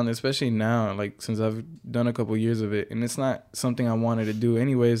be around it, especially now, like since I've done a couple years of it. And it's not something I wanted to do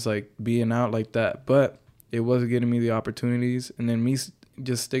anyways, like being out like that. But it was getting me the opportunities. And then me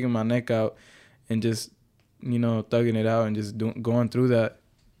just sticking my neck out and just, you know, thugging it out and just going through that,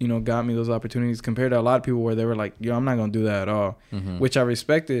 you know, got me those opportunities compared to a lot of people where they were like, yo, I'm not going to do that at all, which I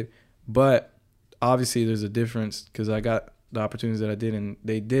respected. But obviously there's a difference because I got the opportunities that I did and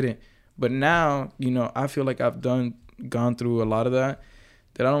they didn't. But now, you know, I feel like I've gone through a lot of that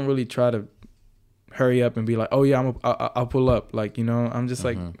I don't really try to hurry up and be like, oh yeah, I'll pull up. Like, you know, I'm just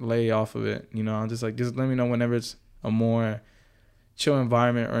like lay off of it. You know, I'm just like, just let me know whenever it's a more chill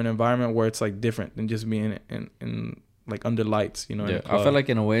environment or an environment where it's like different than just being in like under lights, you know. Yeah, I feel like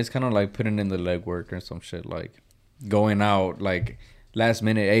in a way it's kind of like putting in the legwork or some shit, like going out like last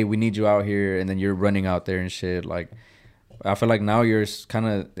minute, hey, we need you out here, and then you're running out there and shit. Like, I feel like now you're kind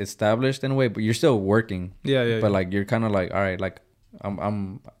of established in a way, but you're still working. Yeah. But like you're kind of like, all right, like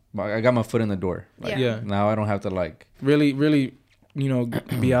I got my foot in the door. Like, now I don't have to like really, you know,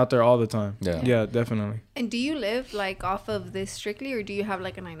 be out there all the time. Yeah, definitely. And do you live like off of this strictly, or do you have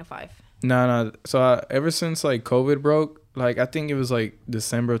like a 9 to 5? No. So ever since like COVID broke, like I think it was like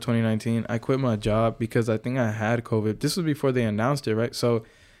December of 2019, I quit my job because I think I had COVID. This was before they announced it, right? So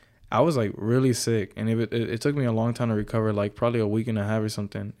I was like really sick, and it took me a long time to recover, like probably a week and a half or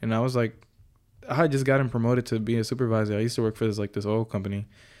something. And I was like, I had just gotten promoted to be a supervisor. I used to work for this oil company,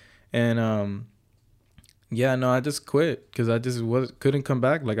 and I just quit because I just couldn't come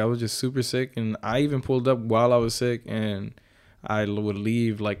back. Like I was just super sick, and I even pulled up while I was sick, and I would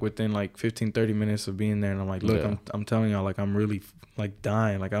leave like within like 15-30 minutes of being there, and I'm like, look, I'm telling y'all, like I'm really like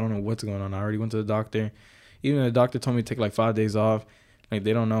dying. Like I don't know what's going on. I already went to the doctor. Even the doctor told me to take like 5 days off. Like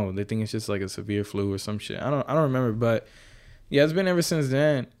they don't know. They think it's just like a severe flu or some shit. I don't remember, but yeah, it's been ever since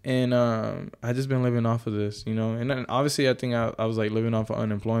then. And I just been living off of this, you know. And then obviously I think I was like living off of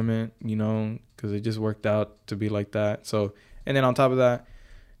unemployment, you know, because it just worked out to be like that. So, and then on top of that,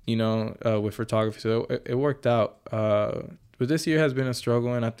 you know, with photography, so it worked out. But this year has been a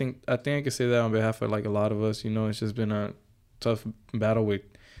struggle, and I think I could say that on behalf of like a lot of us. You know, it's just been a tough battle with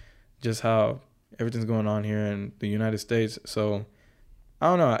just how everything's going on here in the United States. So I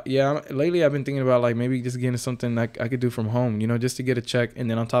don't know. Yeah, lately I've been thinking about like maybe just getting something like I could do from home, you know, just to get a check, and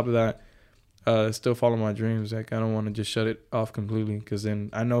then on top of that, still follow my dreams. Like I don't want to just shut it off completely, because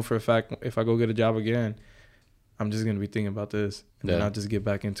then I know for a fact if I go get a job again, I'm just gonna be thinking about this, and then I'll just get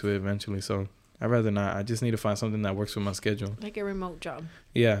back into it eventually. So I'd rather not. I just need to find something that works with my schedule. Like a remote job.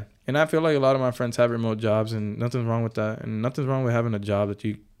 Yeah. And I feel like a lot of my friends have remote jobs, and nothing's wrong with that. And nothing's wrong with having a job that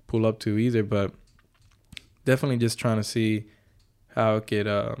you pull up to either. But definitely just trying to see how it could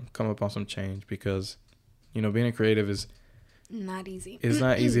come up on some change, because, you know, being a creative is not easy. It's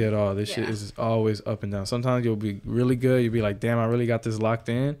not easy at all. This shit is always up and down. Sometimes you'll be really good. You'll be like, damn, I really got this locked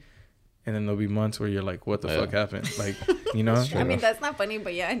in. And then there'll be months where you're like, what the fuck happened? Like, you know? I mean, that's not funny,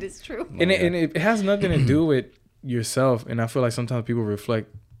 but yeah, it is true. And it has nothing to do with yourself. And I feel like sometimes people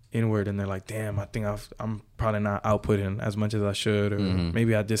reflect inward and they're like, damn, I think I'm probably not outputting as much as I should, or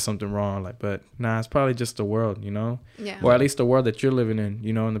maybe I did something wrong. Like, but nah, it's probably just the world, you know? Yeah. Or at least the world that you're living in,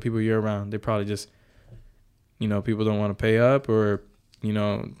 you know, and the people you're around. They probably just, you know, people don't want to pay up, or, you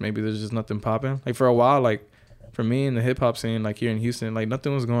know, maybe there's just nothing popping. Like for a while, like for me in the hip hop scene, like here in Houston, like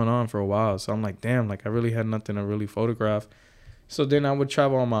nothing was going on for a while. So I'm like, damn, like I really had nothing to really photograph. So then I would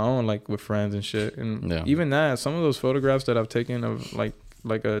travel on my own, like with friends and shit. And even that, some of those photographs that I've taken of like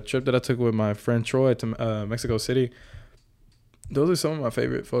a trip that I took with my friend Troy to Mexico City, those are some of my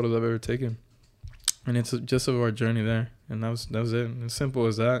favorite photos I've ever taken. And it's just of our journey there. And that was it. As simple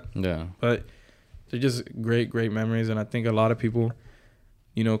as that. Yeah. But they're just great memories. And I think a lot of people,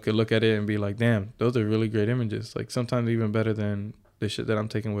 you know, could look at it and be like, damn, those are really great images. Like sometimes even better than the shit that I'm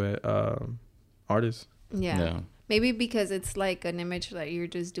taking with artists. Yeah. Maybe because it's like an image that you're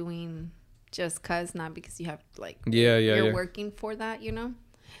just doing just cause, not because you have like you're working for that, you know.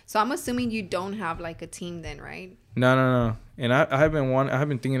 So I'm assuming you don't have like a team then, right? No. And I have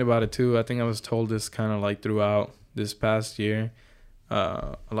been thinking about it too. I think I was told this kind of like throughout this past year.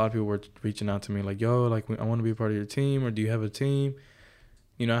 A lot of people were reaching out to me like, yo, like I want to be a part of your team, or do you have a team?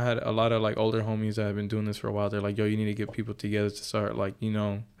 You know, I had a lot of like older homies that have been doing this for a while. They're like, yo, you need to get people together to start like, you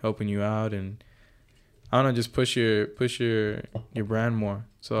know, helping you out, and I don't know, just push your brand more.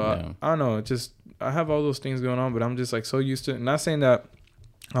 So I don't know, I have all those things going on, but I'm just like so used to it. Not saying that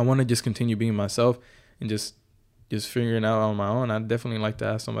I want to just continue being myself and just figuring out on my own. I'd definitely like to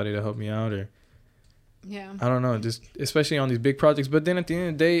ask somebody to help me out, or I don't know, just especially on these big projects. But then at the end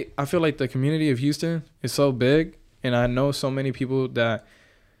of the day, I feel like the community of Houston is so big, and I know so many people that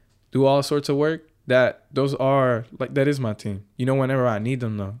do all sorts of work, those are like, that is my team. You know, whenever I need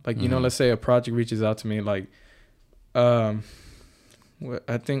them though, like, you know, let's say a project reaches out to me, like, I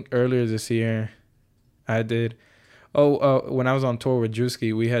think earlier this year, I did. When I was on tour with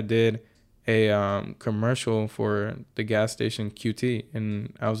Drewski, we had did a commercial for the gas station QT,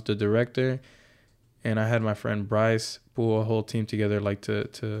 and I was the director, and I had my friend Bryce pull a whole team together, like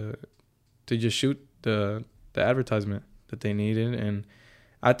to just shoot the advertisement that they needed. And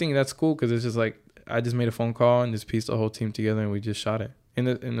I think that's cool because it's just like, I just made a phone call and just pieced the whole team together, and we just shot it.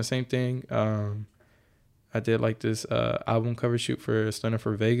 In the same thing, I did like this album cover shoot for Stunner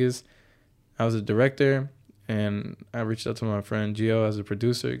for Vegas. I was a director, and I reached out to my friend Gio as a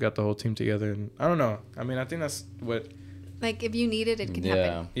producer, got the whole team together. And I don't know. I mean, I think that's what... Like, if you need it, it can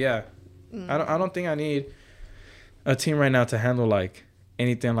happen. Yeah. I don't think I need a team right now to handle, like,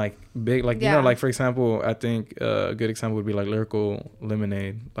 anything, like, big. Like, you know, like, for example, I think a good example would be, like, Lyrical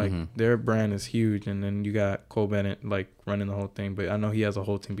Lemonade. Like, their brand is huge. And then you got Cole Bennett, like, running the whole thing. But I know he has a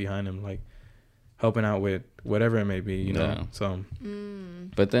whole team behind him, like, helping out with whatever it may be, you know. So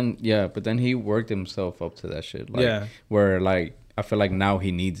but then he worked himself up to that shit, like, where, like, I feel like now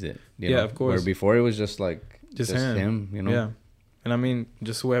he needs it, you know? Of course. Where before it was just like just him, you know. And I mean,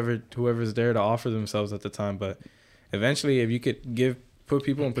 just whoever's there to offer themselves at the time. But eventually, if you could put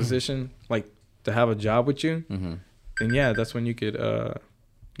people in position, like, to have a job with you, then that's when you could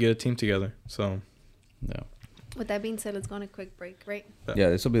get a team together. So with that being said, let's go on a quick break, right?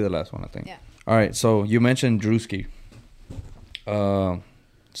 Yeah, this will be the last one, I think. Yeah. All right, so you mentioned Drewski.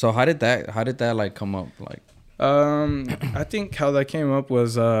 So how did that like come up? Like, I think how that came up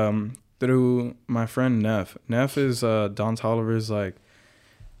was through my friend Neff. Neff is Don Tolliver's, like,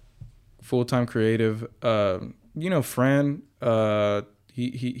 full-time creative, friend.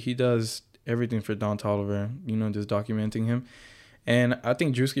 He does everything for Don Toliver, you know, just documenting him. And I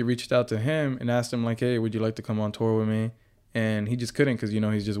think Drewski reached out to him and asked him, like, hey, would you like to come on tour with me? And he just couldn't because, you know,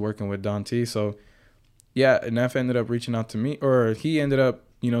 he's just working with Don T. So, yeah, Neff ended up reaching out to me, or he ended up,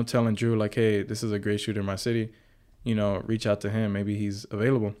 you know, telling Drew, like, hey, this is a great shooter in my city. You know, reach out to him. Maybe he's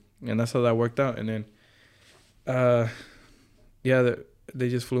available. And that's how that worked out. And then, they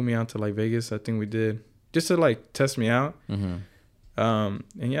just flew me out to, like, Vegas. I think we did, just to, like, test me out. And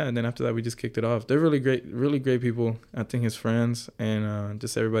then after that, we just kicked it off. They're really great people. I think his friends and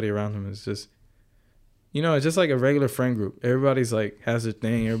just everybody around him is just, you know, it's just like a regular friend group. Everybody's, like, has their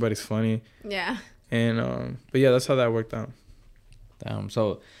thing. Everybody's funny. Yeah. And but yeah, that's how that worked out. Damn.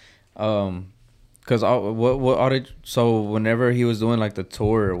 So, cause so whenever he was doing, like, the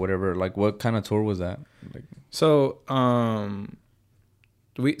tour or whatever, like, what kind of tour was that? Like, so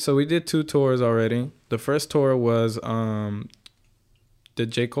we did 2 tours already. The first tour was the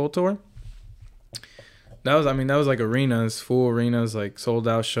J. Cole tour. That was like arenas, full arenas, like, sold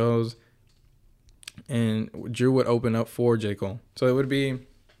out shows. And Drew would open up for J. Cole. So it would be...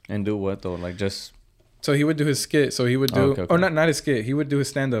 And do what, though? Like, just... So he would do his skit. So he would do... Okay. Or not his skit. He would do his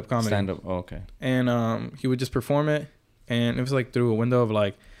stand-up comedy. Stand-up, okay. And he would just perform it. And it was, like, through a window of,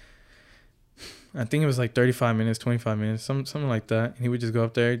 like... I think it was, like, 35 minutes, 25 minutes, something like that. And he would just go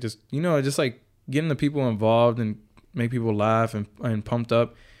up there, just, you know, just, like, getting the people involved and make people laugh and pumped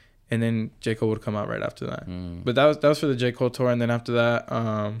up. And then J. Cole would come out right after that. But that was for the J. Cole tour. And then after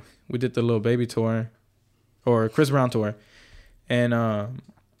that, we did the Lil Baby tour, or Chris Brown tour. And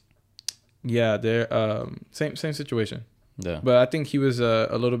they're same situation. Yeah. But I think he was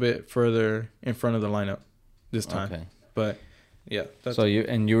a little bit further in front of the lineup this time. Okay. But yeah. So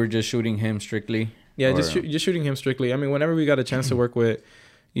you were just shooting him strictly? Yeah, just shooting him strictly. I mean, whenever we got a chance to work with,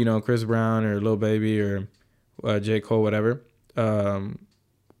 you know, Chris Brown or Lil Baby or J. Cole, whatever,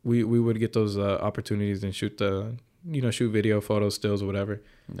 we would get those opportunities and shoot video, photos, stills, whatever.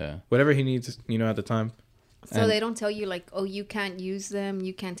 Yeah. Whatever he needs, you know, at the time. So they don't tell you, like, oh, you can't use them,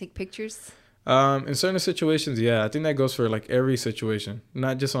 you can't take pictures? In certain situations, yeah. I think that goes for, like, every situation,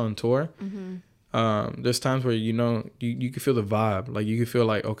 not just on tour. There's times where, you know, you can feel the vibe. Like, you can feel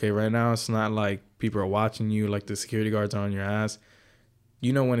like, okay, right now it's not like people are watching you, like the security guards are on your ass.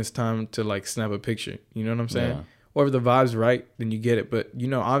 You know when it's time to, like, snap a picture. You know what I'm saying? Yeah. Or if the vibe's right, then you get it. But, you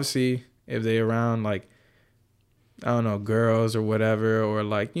know, obviously, if they're around, like, I don't know, girls or whatever, or,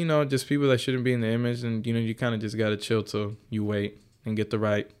 like, you know, just people that shouldn't be in the image, and, you know, you kind of just got to chill till you wait and get the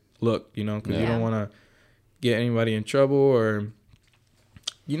right look, you know, because you don't want to get anybody in trouble or,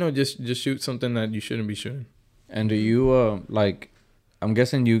 you know, just shoot something that you shouldn't be shooting. And do you, like, I'm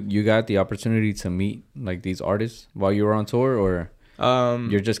guessing you got the opportunity to meet, like, these artists while you were on tour, or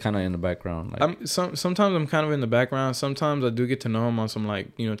you're just kind of in the background? Like, sometimes I'm kind of in the background. Sometimes I do get to know them on some, like,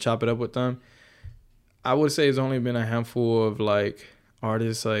 you know, chop it up with them. I would say it's only been a handful of, like,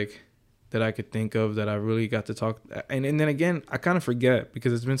 artists, like, that I could think of that I really got to talk. And then again, I kind of forget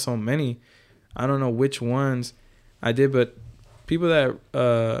because it's been so many. I don't know which ones I did, but people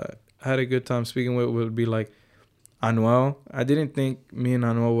that had a good time speaking with would be like Anuel. I didn't think me and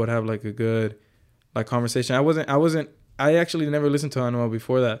Anuel would have like a good like conversation. I actually never listened to Anuel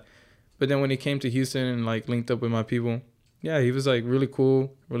before that. But then when he came to Houston and like linked up with my people, yeah, he was like really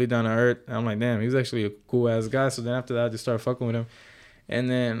cool, really down to earth. And I'm like, damn, he was actually a cool ass guy. So then after that, I just started fucking with him. And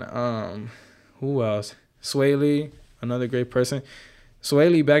then who else? Sway Lee, another great person. Sway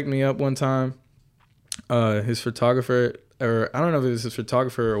Lee backed me up one time. His photographer, or I don't know if it was his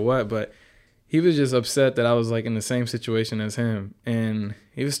photographer or what, but he was just upset that I was like in the same situation as him. And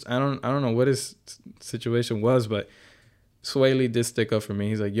he was, I don't know what his situation was, but Sway Lee did stick up for me.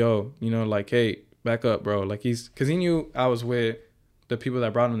 He's like, yo, you know, like, hey, back up, bro. Like because he knew I was with the people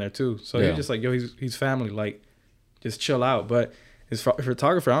that brought him there too. So he was just like, yo, he's family. Like, just chill out. But his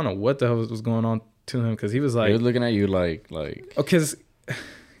photographer, I don't know what the hell was going on to him, because he was like, he was looking at you like. Because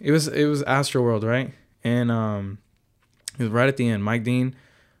it was Astroworld, right? And it was right at the end. Mike Dean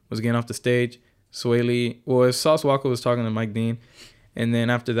was getting off the stage. Sway Lee, Sauce Walker was talking to Mike Dean, and then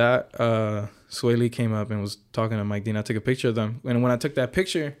after that, Sway Lee came up and was talking to Mike Dean. I took a picture of them, and when I took that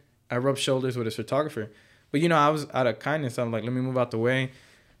picture, I rubbed shoulders with his photographer. But you know, I was out of kindness. I'm like, let me move out the way.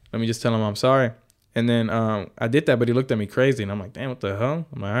 Let me just tell him I'm sorry. And then I did that, but he looked at me crazy, and I'm like, damn, what the hell?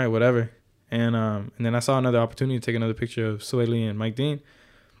 I'm like, all right, whatever. And then I saw another opportunity to take another picture of Sway Lee and Mike Dean.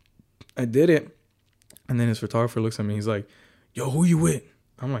 I did it, and then his photographer looks at me. He's like, yo, who you with?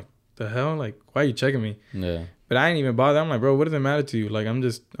 I'm like, the hell? Like, why are you checking me? Yeah. But I ain't even bother. I'm like, bro, what does it matter to you? Like, I'm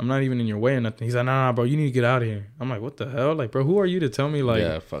not even in your way or nothing. He's like, nah, bro, you need to get out of here. I'm like, what the hell? Like, bro, who are you to tell me, like,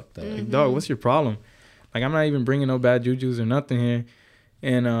 yeah, fuck that. Like, dog, what's your problem? Like, I'm not even bringing no bad jujus or nothing here.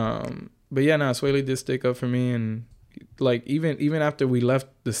 And, but yeah, Sway Lee did stick up for me. And like, even after we left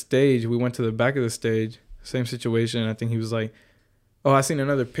the stage, we went to the back of the stage, same situation. I think he was like, oh, I seen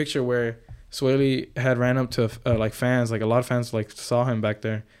another picture where Sway Lee had ran up to like fans, like a lot of fans like saw him back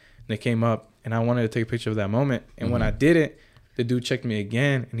there, and they came up, and I wanted to take a picture of that moment. And when I did it, the dude checked me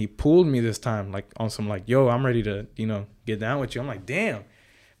again, and he pulled me this time, like on some like, yo, I'm ready to, you know, get down with you. I'm like, damn.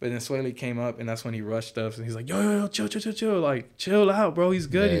 But then Sway Lee came up, and that's when he rushed stuff, and he's like, yo, chill, like, chill out, bro. He's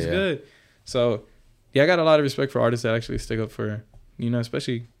good, he's good. So yeah, I got a lot of respect for artists that actually stick up for, you know,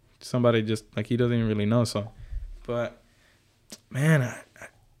 especially somebody just like he doesn't even really know. So, but man,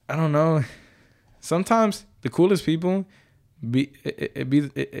 I don't know. Sometimes the coolest people be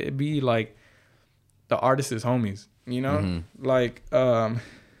like the artists' homies, you know? Mm-hmm. Like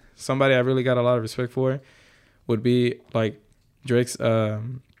somebody I really got a lot of respect for would be like Drake's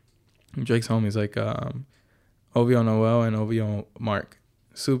homies, like OVO Noel and OVO Mark.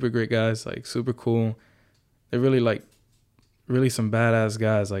 Super great guys, like super cool. They're really like really some badass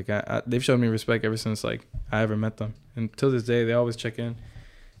guys. Like they've showed me respect ever since like I ever met them, and till this day they always check in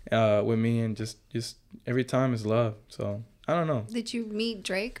with me, and just every time is love. So I don't know. Did you meet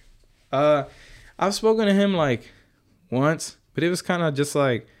Drake? I've spoken to him like once, but it was kind of just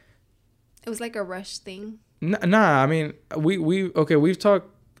like it was like a rush thing. Nah, I mean we've talked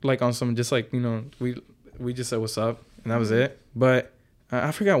like on some just like, you know, we just said what's up, and that was it. But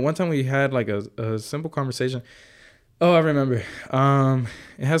I forgot one time we had like a simple conversation. Oh, I remember.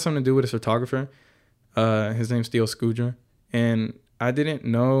 It has something to do with his photographer. His name's Theo Scudra, and I didn't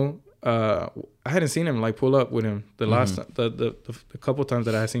know. I hadn't seen him like pull up with him the last the couple times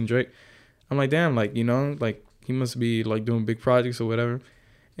that I had seen Drake. I'm like, damn, like, you know, like he must be like doing big projects or whatever.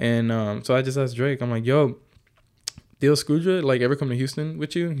 And so I just asked Drake. I'm like, yo, Theo Scudra like ever come to Houston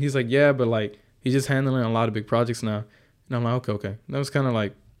with you? He's like, yeah, but like he's just handling a lot of big projects now. And I'm like, okay. That was kind of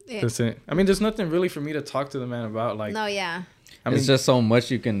like, that's it. I mean, there's nothing really for me to talk to the man about. Like, no, yeah. I mean, it's just so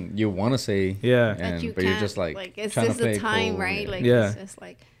much you want to say. Yeah. But you're just like it's just the time, cool, right? Like, yeah. It's just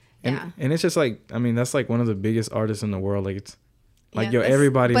like, yeah. And it's just like, I mean, that's like one of the biggest artists in the world. Like, it's like, yo,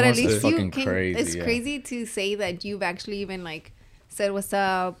 everybody wants to. But at least fucking crazy. It's crazy to say that you've actually even like said what's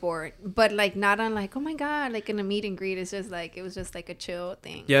up, but like not on like, oh my god, like in a meet and greet. It's just like, it was just like a chill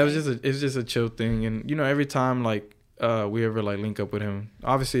thing. Yeah, like, it was just a chill thing. And you know, every time like we ever like link up with him,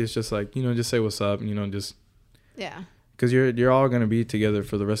 obviously it's just like, you know, just say what's up, you know, just because you're all gonna be together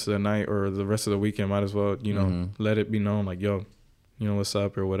for the rest of the night or the rest of the weekend. Might as well, you know, let it be known like, yo, you know, what's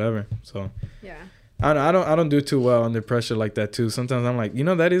up or whatever. So yeah, I don't do too well under pressure like that too. Sometimes I'm like, you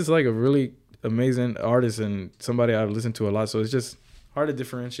know, that is like a really amazing artist and somebody I've listened to a lot. So it's just hard to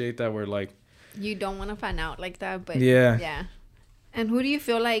differentiate that where like you don't want to find out like that, but yeah. And who do you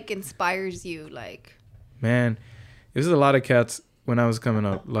feel like inspires you? Like, man, there's a lot of cats when I was coming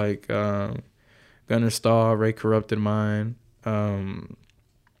up, like Gunner Starr, Ray Corrupted Mind,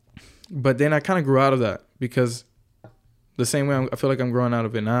 But then I kind of grew out of that because the same way I feel like I'm growing out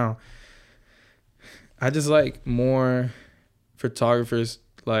of it now. I just like more photographers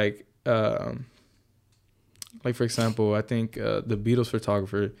like for example, I think the Beatles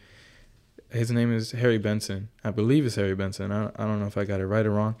photographer, his name is Harry Benson. I believe it's Harry Benson. I don't know if I got it right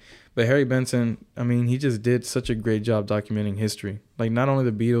or wrong. But Harry Benson, I mean, he just did such a great job documenting history. Like, not only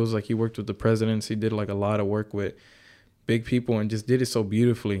the Beatles, like, he worked with the presidents. He did, like, a lot of work with big people and just did it so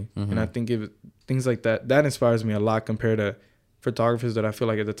beautifully. Mm-hmm. And I think things like that inspires me a lot compared to photographers that I feel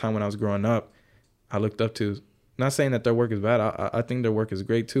like at the time when I was growing up, I looked up to. Not saying that their work is bad. I think their work is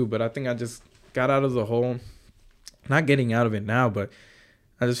great, too. But I think I just got out of the whole, not getting out of it now, but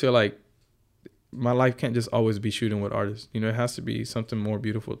I just feel like my life can't just always be shooting with artists. You know, it has to be something more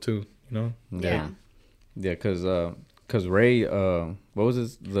beautiful too, you know? Yeah. Yeah, because Ray, what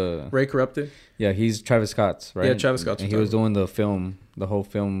was the... Ray Corrupted? Yeah, he's Travis Scott's, right? Yeah, Travis Scott's. And he was doing the whole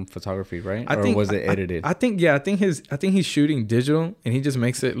film photography, right? Was it edited? I think he's shooting digital and he just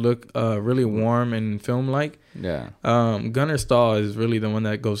makes it look really warm and film-like. Yeah. Gunnar Stahl is really the one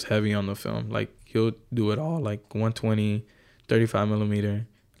that goes heavy on the film. Like, he'll do it all, like 120, 35 millimeter.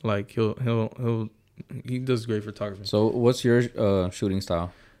 Like he does great photography. So what's your shooting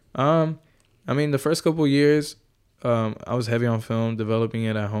style? I mean, the first couple of years, I was heavy on film, developing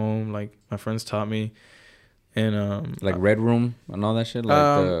it at home. Like, my friends taught me, and like Red Room and all that shit.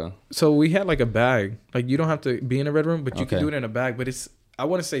 So we had like a bag. Like, you don't have to be in a Red Room, but you can do it in a bag. But it's, I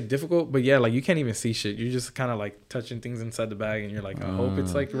wouldn't say difficult, but yeah, like, you can't even see shit. You're just kind of like touching things inside the bag, and you're like, I hope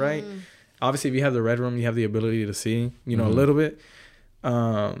it's like right. Obviously, if you have the Red Room, you have the ability to see, you know, a little bit.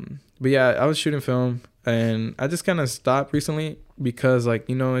 But yeah, I was shooting film and I just kind of stopped recently because, like,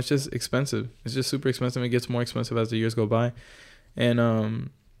 you know, it's just expensive. It's just super expensive. It gets more expensive as the years go by.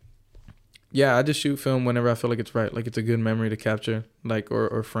 And yeah, I just shoot film whenever I feel like it's right. Like, it's a good memory to capture, like,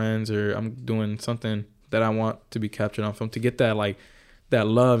 or friends, or I'm doing something that I want to be captured on film to get that, like, that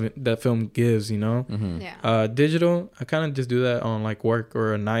love that film gives, you know? Mm-hmm. Yeah. Digital, I kind of just do that on, like, work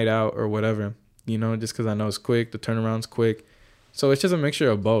or a night out or whatever, you know, just because I know it's quick. The turnaround's quick. So it's just a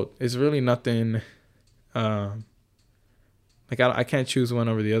mixture of both. It's really nothing, like, I can't choose one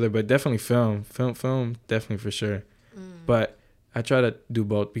over the other, but definitely film, definitely for sure. But I try to do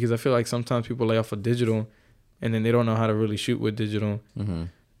both because I feel like sometimes people lay off of digital and then they don't know how to really shoot with digital,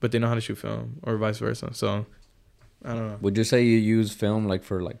 but they know how to shoot film, or vice versa. So I don't know. Would you say you use film like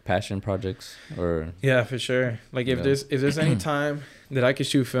for like passion projects or? Yeah, for sure. Like, if there's any time that I could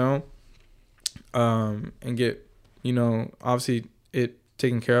shoot film, and get, you know, obviously it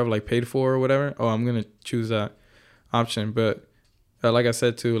taken care of, like paid for or whatever, I'm going to choose that option. But like I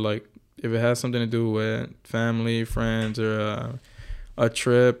said too, like, if it has something to do with family, friends, or a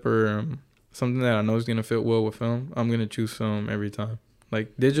trip, or something that I know is going to fit well with film, I'm going to choose film every time.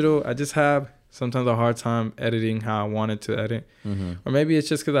 Like, digital, I just have sometimes a hard time editing how I wanted to edit. Or maybe it's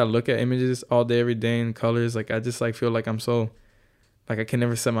just because I look at images all day, every day in colors. Like, I just, like, feel like I'm so... Like, I can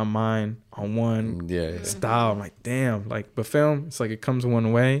never set my mind on one style. I'm like, damn. Like, but film, it's like it comes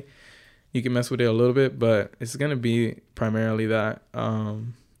one way. You can mess with it a little bit, but it's going to be primarily that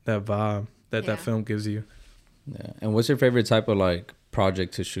that vibe that film gives you. Yeah. And what's your favorite type of, like,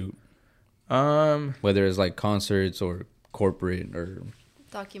 project to shoot? Whether it's, like, concerts or corporate or...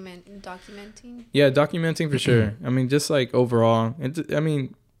 Documenting? Yeah, documenting for sure. I mean, just, like, overall.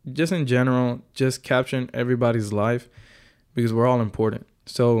 Just in general, just capturing everybody's life. Because we're all important.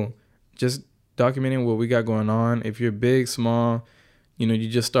 So just documenting what we got going on. If you're big, small, you know, you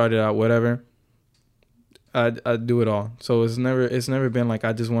just started out, whatever, I do it all. So it's never been like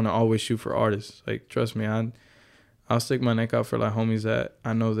I just want to always shoot for artists. Like, trust me, I'll stick my neck out for, like, homies that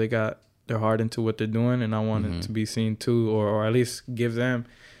I know they got their heart into what they're doing, and I want it to be seen too, or at least give them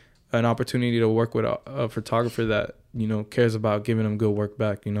an opportunity to work with a photographer that, you know, cares about giving them good work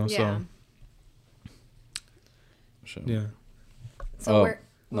back, you know. Yeah. So sure. Yeah. So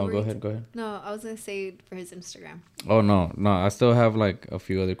go ahead. No, I was gonna say for his Instagram. Oh no, I still have, like, a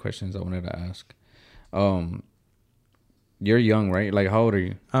few other questions I wanted to ask. You're young, right? Like, how old are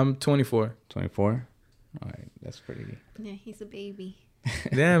you? I'm 24. 24. All right, that's pretty. Yeah, he's a baby.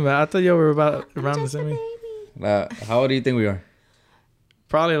 Damn, but I thought y'all were around the same age. How old do you think we are?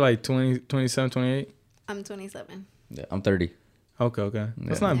 Probably like 20, 27, 28. I'm 27. Yeah, I'm 30. Okay.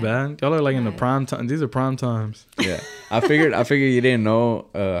 That's not bad. Y'all are like in the prime time. These are prime times. Yeah. I figured you didn't know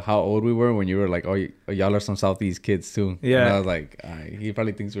how old we were when you were like, oh, y'all are some Southeast kids too. Yeah. And I was like, he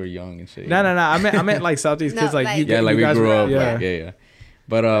probably thinks we're young and shit. No. I meant like Southeast kids. Like, you we guys grew up. Yeah. Like, yeah.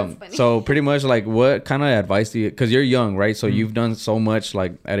 But so pretty much like what kind of advice do you? Because you're young, right? So you've done so much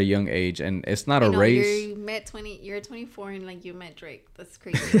like at a young age, and it's not a race. You're 24 and like you met Drake. That's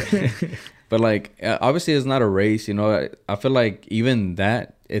crazy. But like obviously it's not a race. You know, I feel like even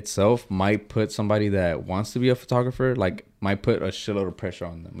that itself might put somebody that wants to be a photographer like might put a shitload of pressure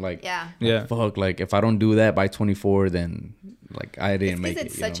on them. Like fuck, like if I don't do that by 24, then like I didn't make it.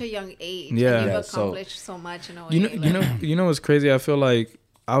 It's such a young age. Yeah, and you've accomplished so much in a way. You know what's crazy? I feel like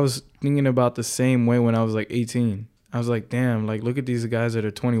I was thinking about the same way when I was like 18. I was like, damn, like look at these guys that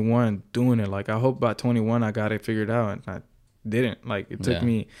are 21 doing it. Like I hope by 21 I got it figured out, and I didn't. Like it took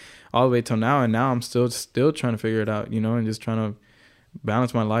me all the way till now, and now I'm still trying to figure it out, you know, and just trying to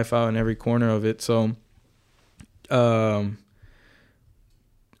balance my life out in every corner of it. So, damn,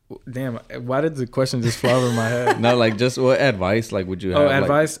 why did the question just fly over my head? No, like just what advice like would you have? Oh,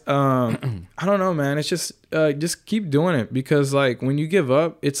 advice. I don't know, man. It's just keep doing it, because like when you give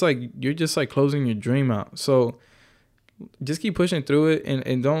up, it's like you're just like closing your dream out. So just keep pushing through it,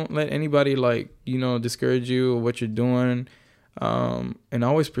 and don't let anybody like, you know, discourage you or what you're doing. And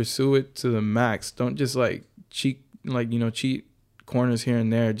always pursue it to the max. Don't just like cheat corners here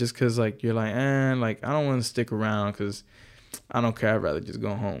and there just because like you're like, like I don't want to stick around because I don't care. I'd rather just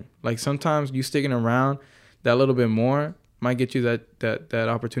go home. Like sometimes you sticking around that little bit more might get you that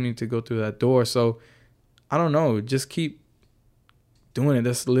opportunity to go through that door. So I don't know, just keep doing it.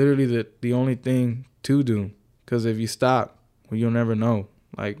 That's literally the only thing to do, because if you stop, well, you'll never know.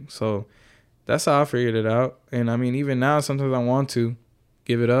 Like, so that's how I figured it out. And I mean, even now sometimes I want to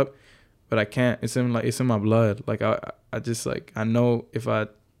give it up, but I can't. It's in my blood. Like I just like, I know if I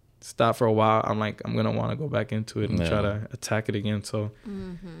stop for a while, I'm gonna want to go back into it and try to attack it again. So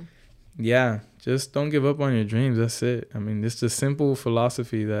yeah, just don't give up on your dreams. That's it. I mean, it's the simple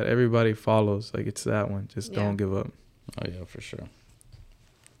philosophy that everybody follows. Like it's that one. Just don't give up. Oh yeah, for sure.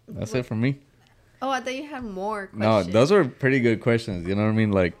 That's it for me. Oh, I thought you had more questions. No, those were pretty good questions. You know what I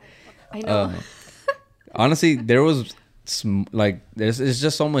mean? Like, I know. Honestly, there's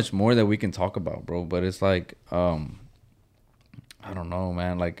just so much more that we can talk about, bro. But it's like, I don't know,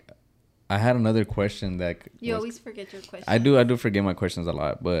 man. Like, I had another question that you always forget your question. I do forget my questions a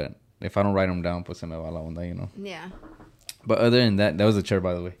lot, but if I don't write them down, pues se me va la onda, you know. Yeah. But other than that was a chair,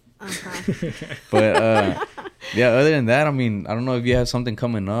 by the way. Uh-huh. But yeah, other than that, I mean, I don't know if you have something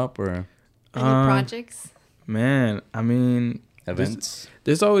coming up or any projects. Man, I mean, events.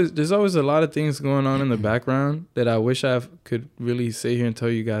 There's always a lot of things going on in the background that I wish I could really sit here and tell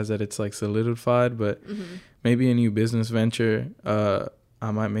you guys that it's like solidified, but maybe a new business venture.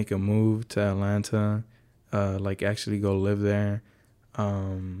 I might make a move to Atlanta, like actually go live there.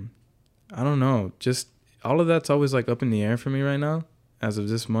 I don't know. Just all of that's always like up in the air for me right now as of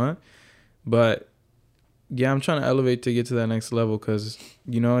this month. But yeah, I'm trying to elevate to get to that next level, because,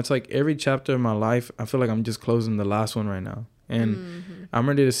 you know, it's like every chapter of my life, I feel like I'm just closing the last one right now. And I'm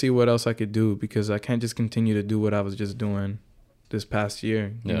ready to see what else I could do, because I can't just continue to do what I was just doing this past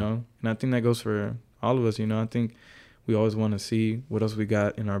year, you know? And I think that goes for all of us, you know? I think we always want to see what else we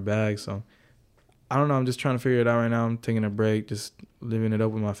got in our bag. So I don't know. I'm just trying to figure it out right now. I'm taking a break, just living it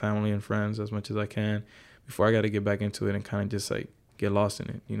up with my family and friends as much as I can before I got to get back into it and kind of just like get lost in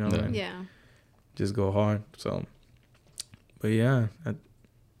it, you know? Yeah. Just go hard. So, but yeah.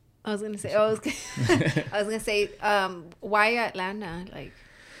 I was gonna say, why Atlanta? Like,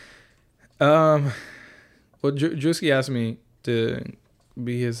 well, Drewski asked me to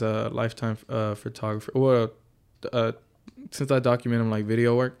be his lifetime photographer. Well, since I document him like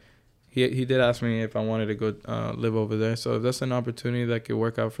video work, he did ask me if I wanted to go live over there. So if that's an opportunity that could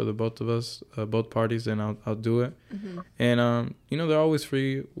work out for the both of us, both parties, then I'll do it. And you know, they're always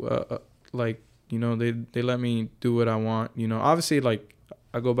free. Like, you know, they let me do what I want. You know, obviously, like,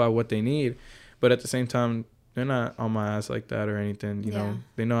 I go by what they need, but at the same time, they're not on my ass like that or anything. You know,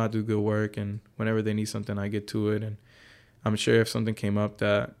 they know I do good work, and whenever they need something, I get to it. And I'm sure if something came up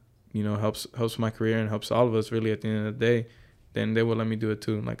that, you know, helps my career and helps all of us really at the end of the day, then they will let me do it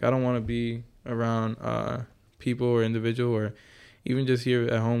too. Like, I don't want to be around people or individual, or even just here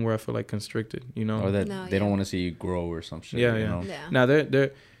at home where I feel like constricted, you know. Or that they don't want to see you grow or some shit. Yeah, you yeah. know? Now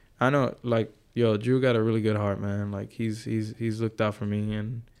they're I know, like, yo, Drew got a really good heart, man. Like, he's looked out for me,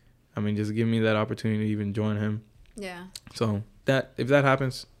 and I mean, just give me that opportunity to even join him. Yeah. So that, if that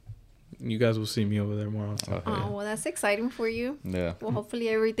happens, you guys will see me over there more often. Okay. Oh, well, that's exciting for you. Yeah. Well, hopefully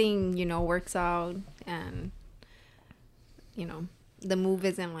everything, you know, works out, and, you know, the move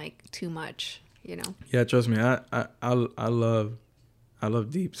isn't like too much, you know. Yeah, trust me, I love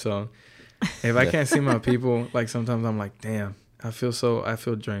deep. So if I can't see my people, like, sometimes I'm like, damn, I feel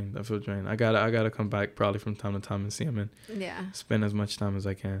drained. I gotta come back probably from time to time and see him and spend as much time as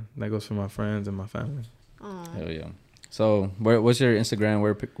I can. That goes for my friends and my family. Aww. Hell yeah. So what's your Instagram?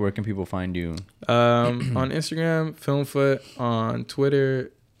 Where can people find you? On Instagram, Filmfoot. On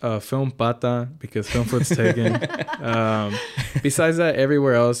Twitter, Film Pata, because Filmfoot's taken. Besides that,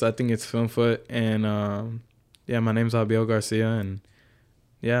 everywhere else, I think it's Filmfoot. And my name's Abiel Garcia, and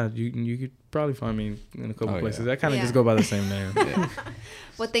you could probably find me in a couple places. I kind of just go by the same name.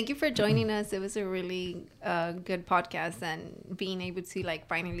 Well, thank you for joining us. It was a really good podcast, and being able to like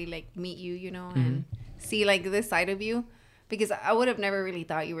finally like meet you, you know, and see like this side of you, because I would have never really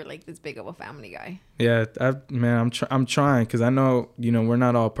thought you were like this big of a family guy. Yeah, I'm trying, because I know, you know, we're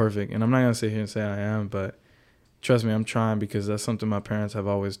not all perfect, and I'm not gonna sit here and say I am, but trust me, I'm trying, because that's something my parents have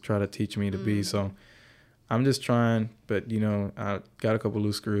always tried to teach me to be. So I'm just trying, but you know, I got a couple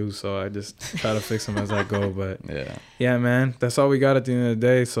loose screws, so I just try to fix them as I go. But yeah, man, that's all we got at the end of the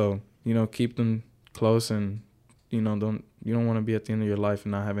day. So, you know, keep them close, and you know, you don't want to be at the end of your life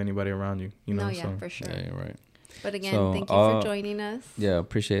and not have anybody around you. You know, for sure. Yeah, you're right. But again, thank you for joining us. Yeah,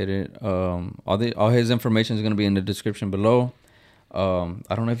 appreciate it. All his information is gonna be in the description below. I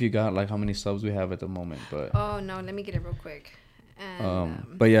don't know if you got like how many subs we have at the moment, but no, let me get it real quick.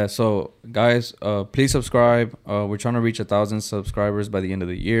 And, but yeah, so guys, please subscribe. We're trying to reach 1,000 subscribers by the end of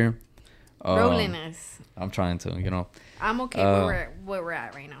the year. Rolling us. I'm trying to, you know. I'm okay where we're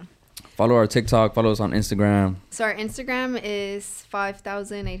at right now. Follow our TikTok. Follow us on Instagram. So our Instagram is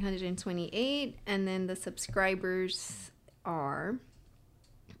 5,828, and then the subscribers are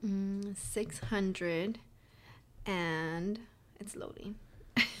 600, and it's loading.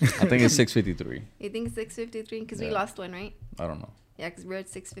 I think it's 653. You think it's 653? Because we lost one, right? I don't know. Yeah, because we're at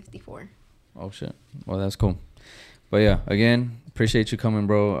 654. Oh shit. Well, that's cool. But yeah, again, appreciate you coming,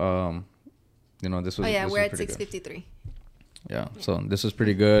 bro. You know, this was. Oh yeah, this we're was at 653. Yeah. So this was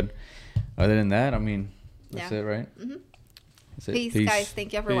pretty good. Other than that, I mean, that's it, right? Mm-hmm. That's it. Peace, guys.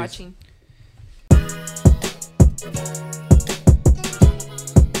 Thank you for watching.